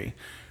fan theory,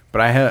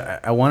 but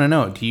I want to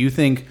know: do you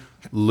think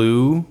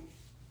Lou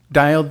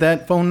dialed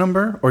that phone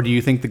number, or do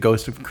you think the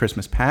Ghost of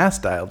Christmas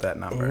Past dialed that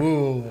number?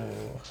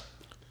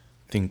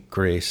 I think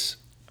Grace.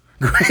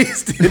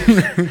 Grace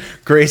did.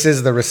 Grace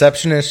is the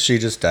receptionist. She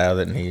just dialed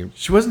it, and he.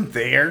 She wasn't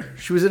there.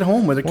 She was at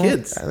home with her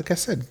kids. Like I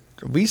said,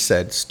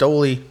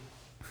 Stoli,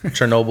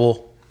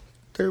 Chernobyl.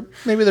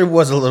 Maybe there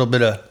was a little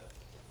bit of.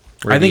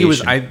 I think it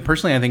was.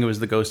 radiation. I think it was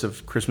the Ghost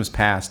of Christmas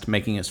Past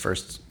making his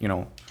first,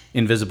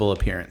 invisible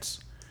appearance.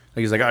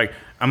 Like he's like,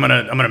 I'm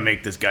gonna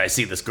make this guy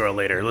see this girl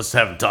later. Let's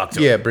have him talk to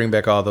him. Yeah, bring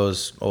back all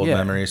those old Yeah,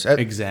 memories.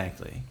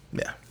 Exactly.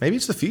 Yeah, maybe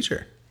it's the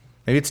future.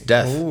 Maybe it's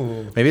death.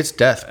 Maybe it's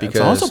death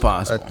because also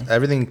possible.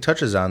 Everything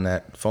touches on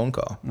that phone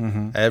call.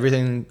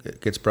 Everything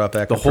gets brought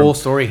back. The whole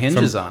story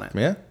hinges on it.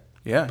 Yeah,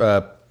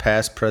 Yeah.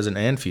 Past, present,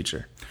 and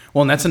future.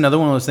 Well, and that's another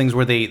one of those things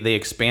where they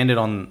expanded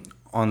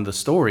on the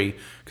story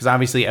because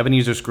obviously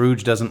Ebenezer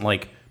Scrooge doesn't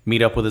like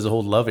meet up with his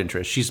old love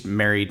interest. She's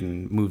married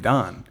and moved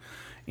on.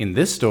 In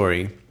this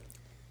story,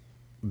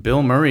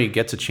 Bill Murray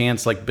gets a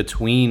chance like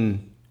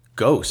between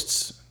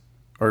ghosts,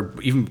 or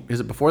even is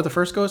it before the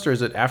first ghost or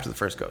is it after the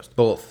first ghost?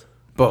 Both.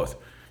 Both.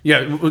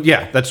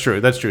 Yeah, that's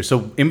true. That's true.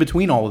 So in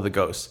between all of the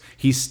ghosts,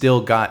 he's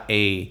still got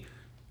a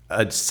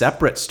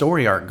separate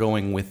story arc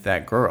going with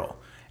that girl.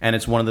 And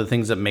it's one of the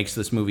things that makes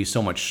this movie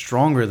so much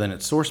stronger than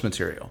its source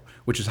material,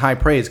 which is high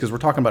praise because we're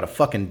talking about a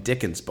fucking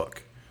Dickens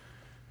book.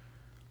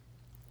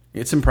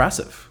 It's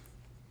impressive.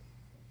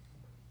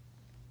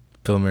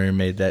 Bill Murray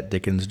made that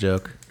Dickens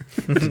joke.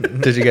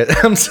 Did you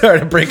get? I'm sorry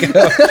to break it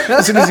up.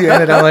 As soon as you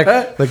ended, I'm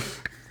like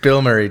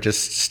Bill Murray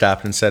just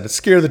stopped and said, "It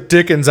scared the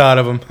Dickens out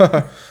of him."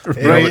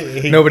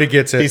 Nobody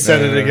gets it. He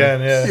said it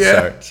again.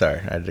 Yeah. Sorry,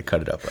 I had to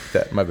cut it up like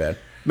that. My bad.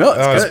 No, it's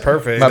Oh, good. it's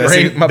perfect. My That's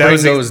brain- the- my that brain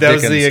was the- knows That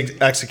was the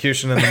Dickens.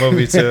 execution in the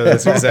movie too.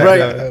 That's exactly Right.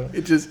 how it-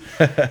 It just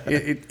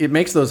it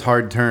makes those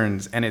hard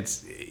turns and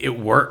it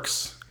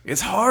works.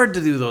 It's hard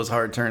to do those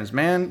hard turns,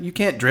 man. You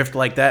can't drift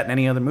like that in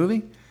any other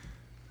movie.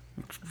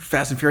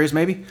 Fast and Furious,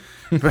 maybe.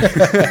 Not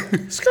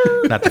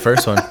the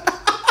first one.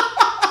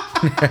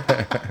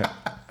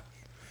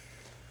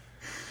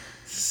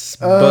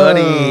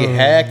 Buddy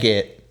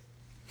Hackett.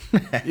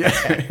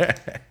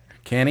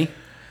 Kenny?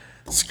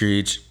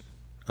 Screech.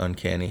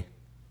 Uncanny.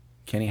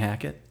 Kenny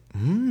Hackett?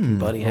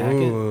 Buddy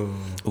Hackett?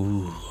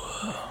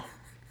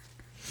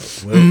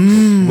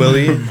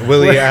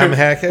 Willie M.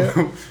 Hackett.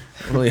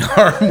 Willie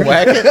Arm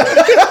Wackett.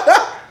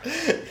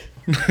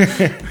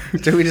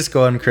 Did we just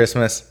go on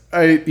Christmas?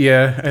 I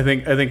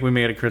think we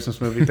made a Christmas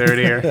movie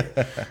 30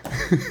 here.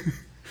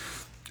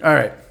 All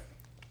right.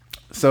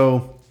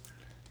 So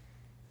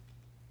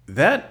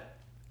that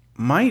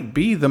might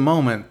be the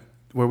moment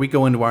where we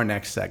go into our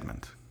next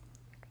segment.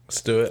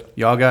 Let's do it.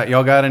 Y'all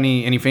got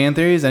any fan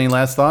theories? Any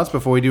last thoughts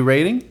before we do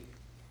rating?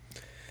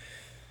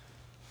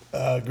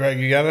 Greg,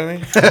 you got any?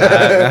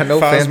 No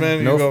Fosman,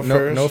 you no, go no,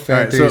 first. no All fan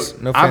right, theories. so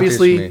No fan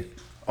obviously, theories for me.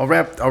 I'll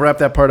wrap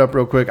that part up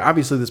real quick.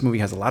 Obviously, this movie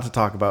has a lot to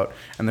talk about,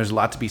 and there's a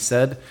lot to be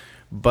said.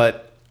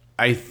 But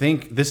I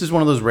think this is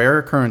one of those rare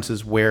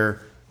occurrences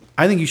where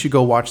I think you should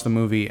go watch the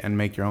movie and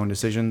make your own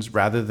decisions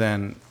rather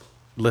than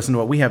listen to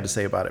what we have to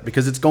say about it,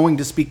 because it's going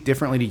to speak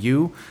differently to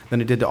you than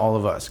it did to all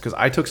of us. Because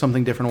I took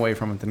something different away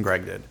from it than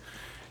Greg did,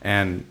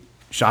 and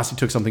Shasi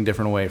took something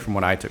different away from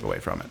what I took away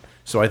from it.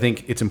 So I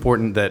think it's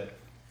important that,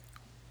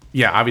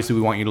 yeah, obviously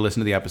we want you to listen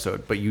to the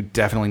episode, but you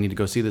definitely need to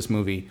go see this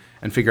movie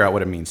and figure out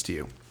what it means to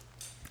you.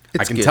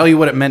 I can tell you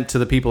what it meant to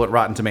the people at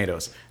Rotten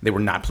Tomatoes. They were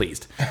not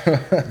pleased.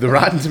 The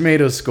Rotten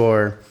Tomatoes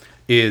score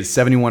is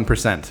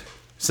 71%.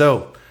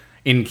 So,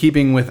 in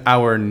keeping with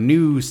our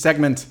new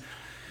segment,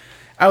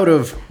 out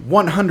of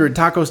 100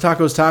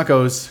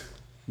 tacos,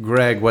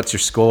 Greg, what's your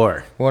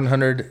score?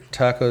 100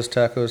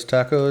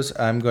 tacos.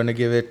 I'm going to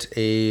give it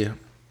a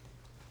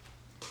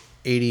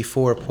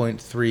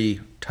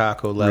 84.3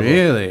 taco level.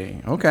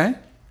 Really? Okay.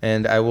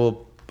 And I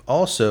will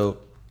also,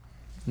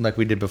 like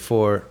we did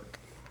before,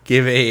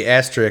 give a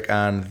asterisk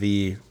on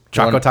the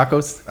Choco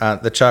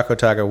Tacos? The Choco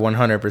Taco.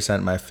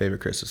 100% my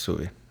favorite Christmas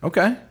movie.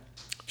 Okay.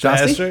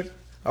 Shasti? Asterisk?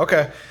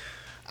 Okay.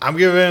 I'm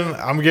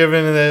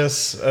giving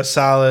this a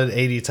solid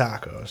 80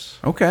 tacos.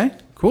 Okay.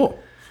 Cool.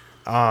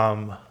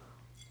 As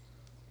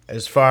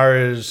far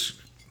as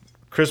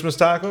Christmas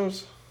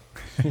tacos,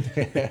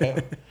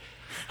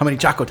 How many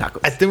Choco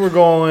Tacos? I think we're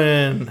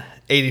going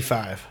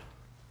 85.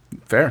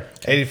 Fair.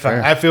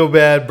 85. I feel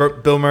bad.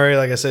 Bill Murray,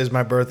 like I said, is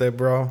my birthday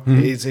bro. Mm-hmm.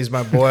 He's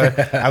my boy.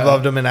 I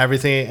loved him and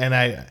everything, and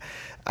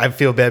I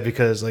feel bad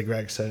because, like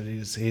Greg said,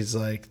 he's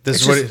like this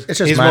It's is what just- it's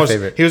just he's my most,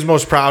 favorite. He was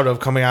most proud of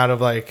coming out of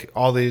like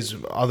all these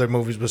other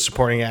movies with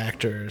supporting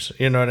actors.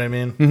 You know what I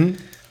mean?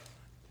 Mm-hmm.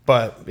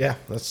 But yeah,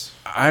 that's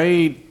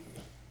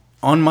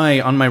On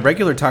my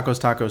regular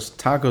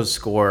tacos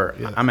score,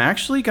 I'm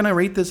actually gonna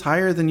rate this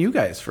higher than you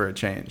guys for a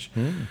change.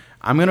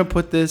 I'm gonna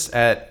put this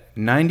at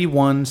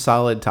 91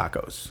 solid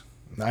tacos.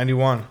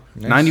 91.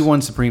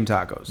 91 supreme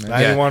tacos.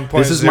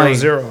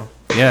 91.00.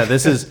 Yeah,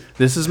 this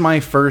is my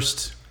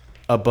first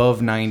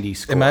above 90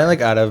 score. Am I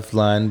like out of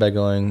line by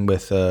going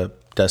with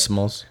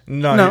decimals?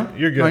 No,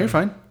 you're good. No, you're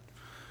fine.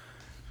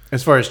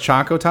 As far as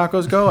Choco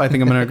Tacos go, I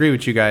think I'm gonna agree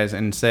with you guys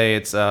and say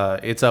it's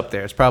up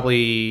there. It's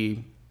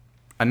probably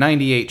a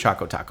 98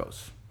 Choco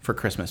Tacos for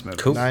Christmas movies.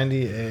 Cool.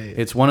 98.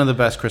 It's one of the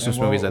best Christmas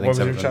movies I think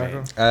What ever was your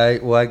been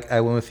Choco? made.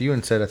 I went with you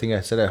and said I think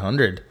I said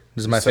 100.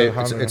 This is my said favorite.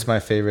 100. It's my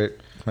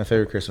favorite. My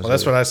favorite Christmas. Well,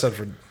 that's movie. what I said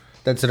for.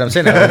 That's what I'm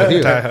saying. I went with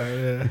you.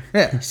 Yeah.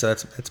 Yeah, so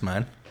that's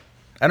mine.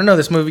 I don't know.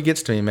 This movie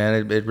gets to me,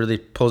 man. It really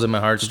pulls at my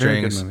very good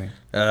heartstrings.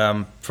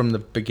 movie. From the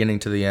beginning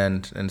to the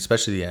end, and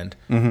especially the end.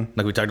 Mm-hmm.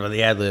 Like we talked about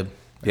the ad lib.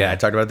 Yeah. I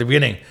talked about at the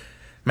beginning.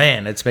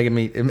 Man, it's making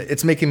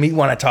me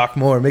want to talk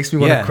more. It makes me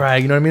want to Yeah. cry.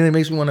 You know what I mean? It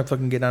makes me want to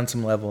fucking get on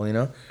some level. You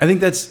know? I think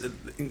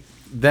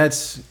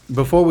that's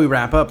before we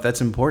wrap up,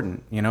 that's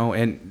important, you know,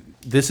 and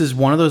this is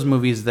one of those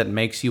movies that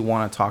makes you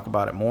want to talk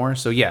about it more.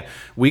 So yeah,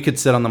 we could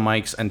sit on the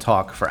mics and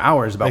talk for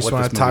hours about Makes what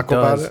you this wanna movie talk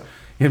about does. it?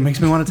 It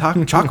makes me want to talk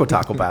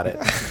Choco about it.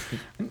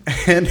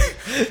 And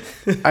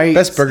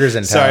Best burgers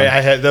in town. Sorry,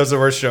 that was the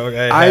worst joke.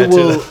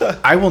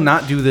 I will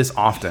not do this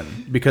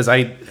often because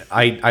I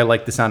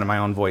like the sound of my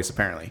own voice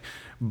apparently.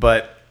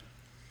 But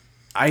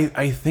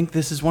I think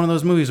this is one of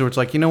those movies where it's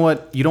like, you know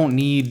what? You don't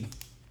need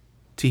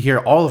to hear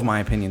all of my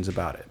opinions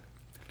about it.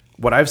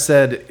 What I've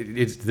said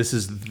is this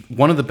is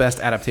one of the best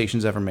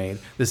adaptations ever made.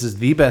 This is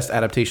the best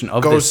adaptation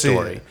of Go this see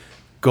story. it.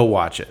 Go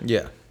watch it.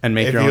 Yeah. And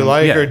make If your you own.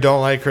 like yeah. or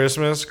don't like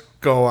Christmas,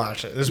 go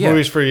watch it. This Yeah.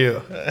 movie's for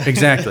you.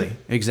 Exactly.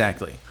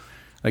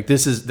 Like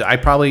I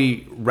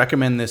probably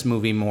recommend this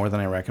movie more than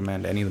I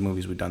recommend any of the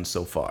movies we've done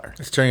so far.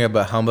 It's turning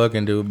a humbug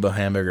into a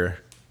hamburger.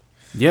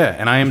 Yeah,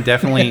 and I am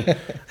definitely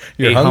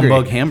You're a hungry.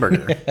 humbug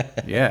hamburger.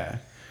 Yeah.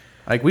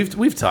 Like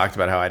we've talked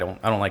about how I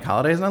don't like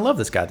holidays and I love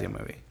this goddamn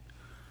movie.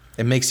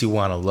 It makes you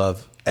want to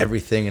love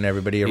everything and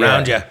everybody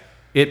around you.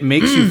 It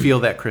makes you feel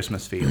that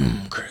Christmas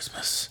feeling.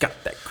 Christmas.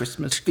 Got that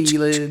Christmas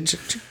feeling.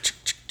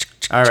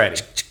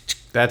 Alrighty.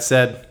 That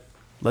said,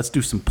 let's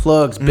do some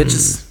plugs,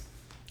 bitches.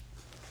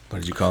 What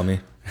did you call me?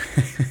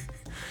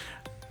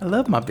 I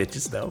love my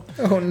bitches though.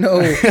 Oh no.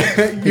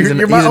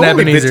 You're my only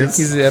Ebenezer. bitches.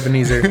 He's an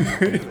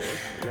Ebenezer.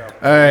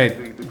 All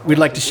right. We'd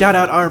like to shout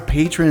out our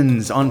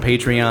patrons on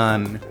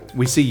Patreon.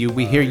 We see you.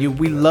 We hear you.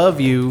 We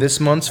love you. This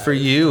month's for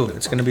you.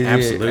 It's going to be the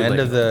Absolutely. end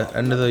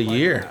of the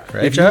year,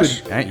 right, If you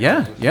Josh? would-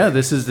 yeah.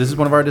 This is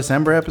one of our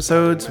December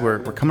episodes. We're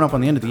coming up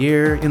on the end of the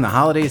year, in the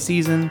holiday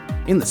season,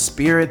 in the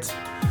spirit.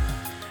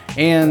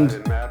 And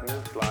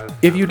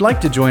if you'd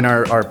like to join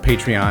our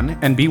Patreon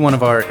and be one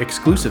of our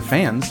exclusive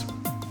fans,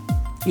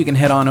 you can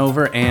head on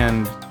over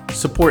and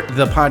support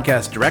the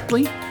podcast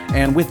directly.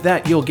 And with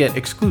that, you'll get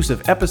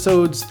exclusive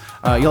episodes.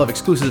 You'll have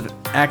exclusive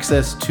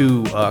access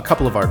to a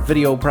couple of our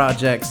video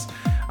projects.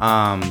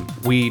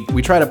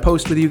 We try to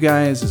post with you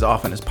guys as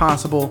often as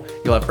possible.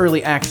 You'll have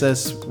early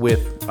access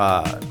with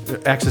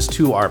access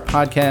to our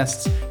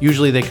podcasts.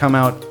 Usually they come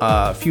out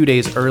a few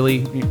days early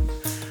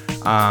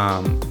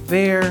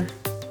there.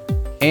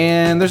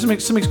 And there's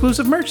some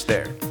exclusive merch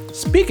there.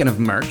 Speaking of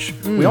merch,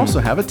 we also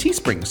have a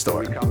Teespring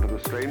store.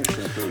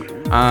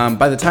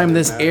 By the time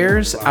this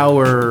airs,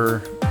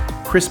 our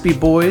Crispy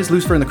Boys,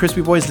 Lucifer and the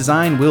Crispy Boys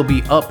design will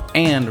be up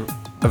and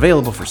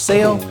available for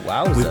sale.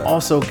 Wowza. We've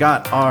also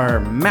got our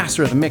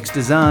Master of the Mix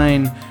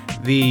design,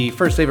 the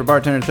first favorite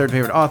bartender, third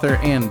favorite author,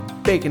 and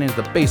Bacon is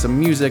the base of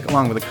music,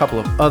 along with a couple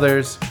of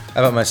others.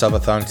 I bought myself a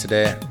thong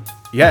today.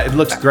 Yeah, it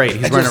looks great.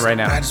 He's wearing it right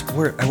now.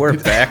 I wear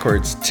it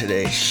backwards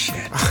today.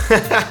 Shit.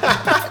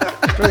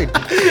 Really,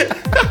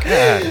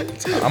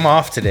 God, I'm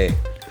off today.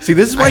 See,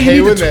 this is why I you hate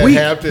need when to that tweet.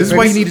 happens. This is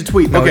why you need to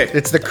tweet. No, Okay.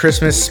 it's the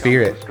Christmas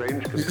spirit.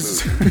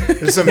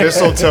 There's some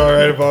mistletoe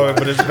right above it,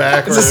 but it's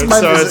backwards. Is this my-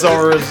 So is it's it-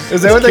 over.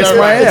 Is that what they Yeah, say?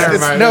 right,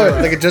 It's, right, no,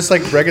 right. like just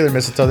like regular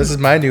mistletoe. This is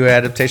my new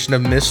adaptation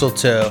of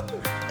mistletoe.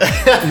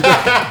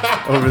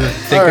 Over the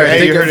Think,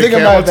 Hey, you heard it, think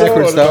about camel toe?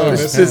 backwards What about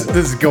thongs. this?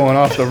 This is going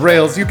off the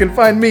rails. You can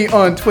find me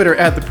on Twitter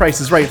at The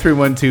Price Is Right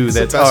 312.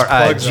 That's the best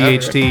plugs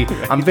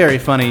RIGHT. I'm very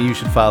funny. You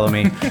should follow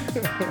me.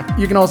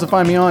 You can also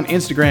find me on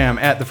Instagram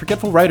at The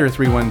Forgetful Writer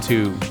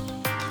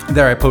 312.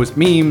 There I post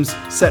memes,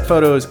 set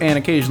photos, and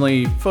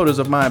occasionally photos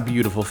of my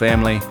beautiful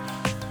family.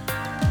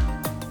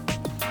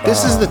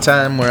 This is the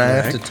time where I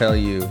have to tell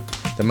you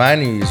that my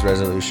New Year's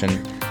resolution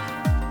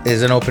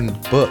is an open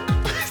book.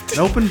 An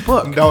open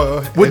book.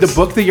 No, Would the it's-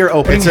 book that you're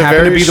opening it's a happen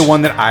to very be the sh-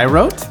 one that I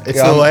wrote? It's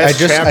Yeah, the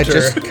last I chapter.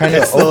 just kinda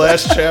It's the opened-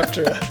 last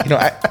chapter. You know,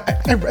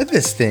 I read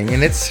this thing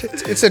and it's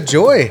a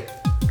joy.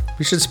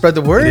 We should spread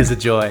the word. It is a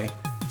joy.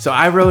 So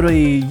I wrote a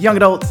young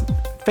adult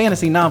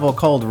fantasy novel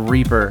called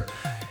Reaper.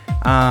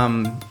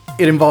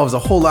 It involves a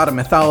whole lot of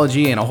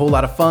mythology and a whole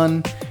lot of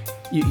fun.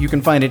 You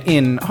can find it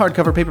in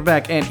hardcover,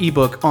 paperback, and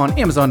ebook on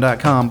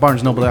Amazon.com,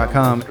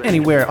 BarnesNoble.com,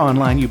 anywhere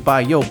online you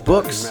buy your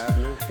books.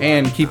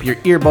 And keep your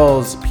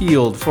earballs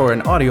peeled for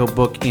an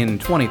audiobook in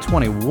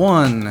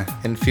 2021.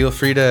 And feel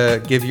free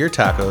to give your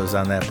tacos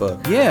on that book.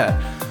 Yeah.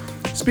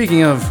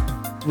 Speaking of,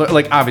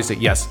 like, obviously,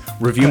 yes,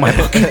 review my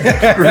book.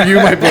 Review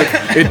my book.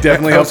 It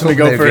definitely helps me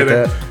go hoping they'd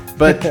get further.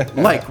 But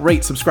like,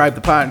 rate, subscribe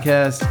to the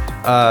podcast,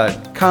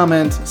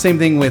 comment. Same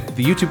thing with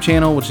the YouTube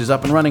channel, which is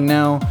up and running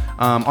now.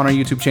 On our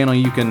YouTube channel,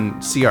 you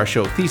can see our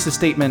show thesis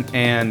statement,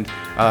 and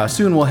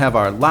soon we'll have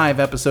our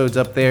live episodes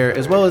up there,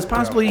 as well as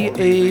possibly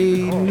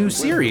a new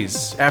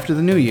series after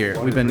the new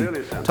year. We've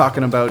been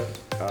talking about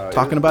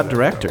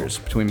directors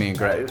between me and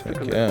Greg.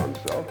 Yeah.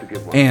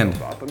 And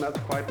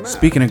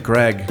speaking of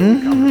Greg,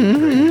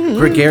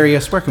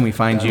 Gregarious, where can we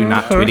find you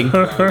not tweeting?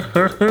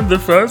 The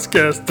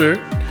Frostcaster.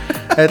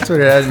 That's what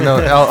it is.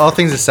 No, all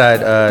things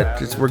aside,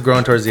 we're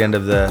growing towards the end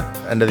of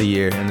the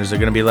year, and there's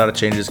going to be a lot of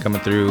changes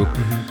coming through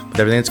with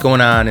everything that's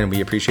going on, and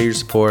we appreciate your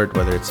support,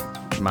 whether it's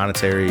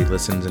monetary,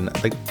 listens, and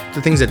like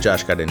the things that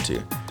Josh got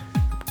into.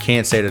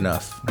 Can't say it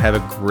enough. Have a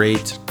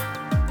great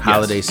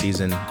holiday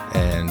season,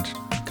 and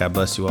God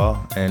bless you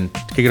all. And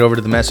kick it over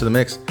to the Master of the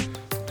Mix.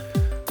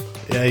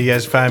 Yeah, you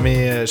guys find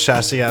me at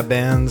Shasi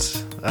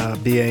Bands,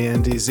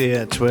 BANDZ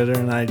at Twitter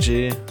and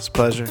IG. It's a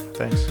pleasure.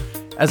 Thanks.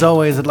 As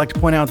always, I'd like to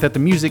point out that the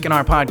music in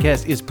our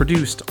podcast is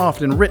produced,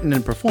 often written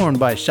and performed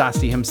by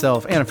Shasti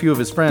himself and a few of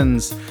his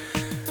friends.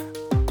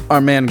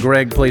 Our man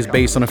Greg plays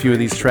bass on a few of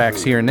these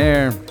tracks here and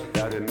there,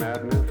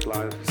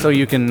 so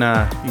you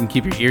can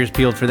keep your ears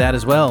peeled for that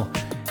as well.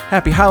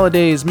 Happy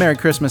holidays, Merry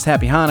Christmas,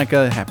 Happy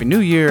Hanukkah, Happy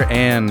New Year,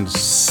 and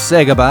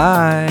say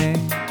goodbye.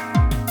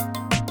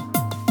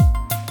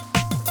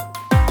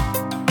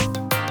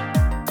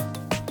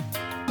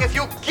 If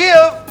you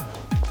give,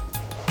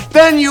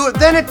 then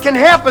it can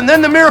happen.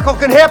 Then the miracle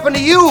can happen to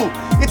you.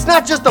 It's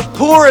not just the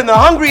poor and the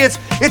hungry.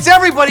 It's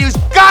everybody who's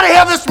got to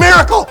have this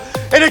miracle,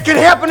 and it can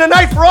happen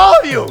tonight for all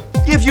of you.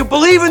 If you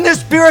believe in this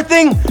spirit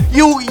thing,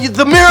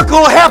 the miracle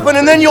will happen,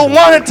 and then you'll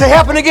want it to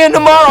happen again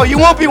tomorrow. You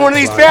won't be one of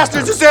these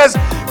bastards who says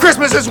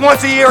Christmas is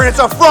once a year and it's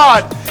a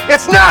fraud.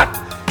 It's not.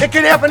 It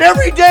can happen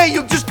every day.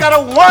 You just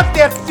gotta want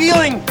that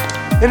feeling,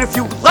 and if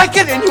you like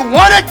it and you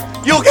want it,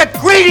 you'll get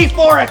greedy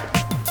for it.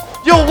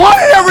 You'll want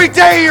it every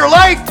day of your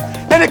life,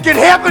 and it can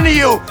happen to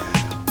you.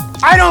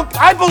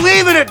 I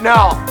believe in it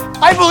now.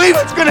 I believe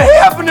it's gonna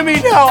happen to me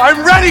now.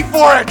 I'm ready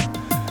for it.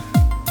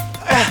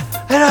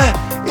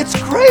 And it's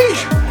great.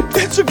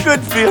 It's a good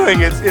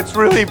feeling. It's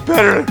really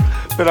better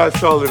than I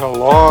felt in a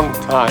long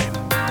time.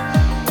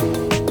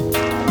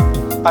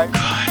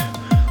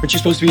 Aren't you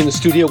supposed to be in the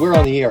studio? We're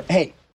on the air. Hey,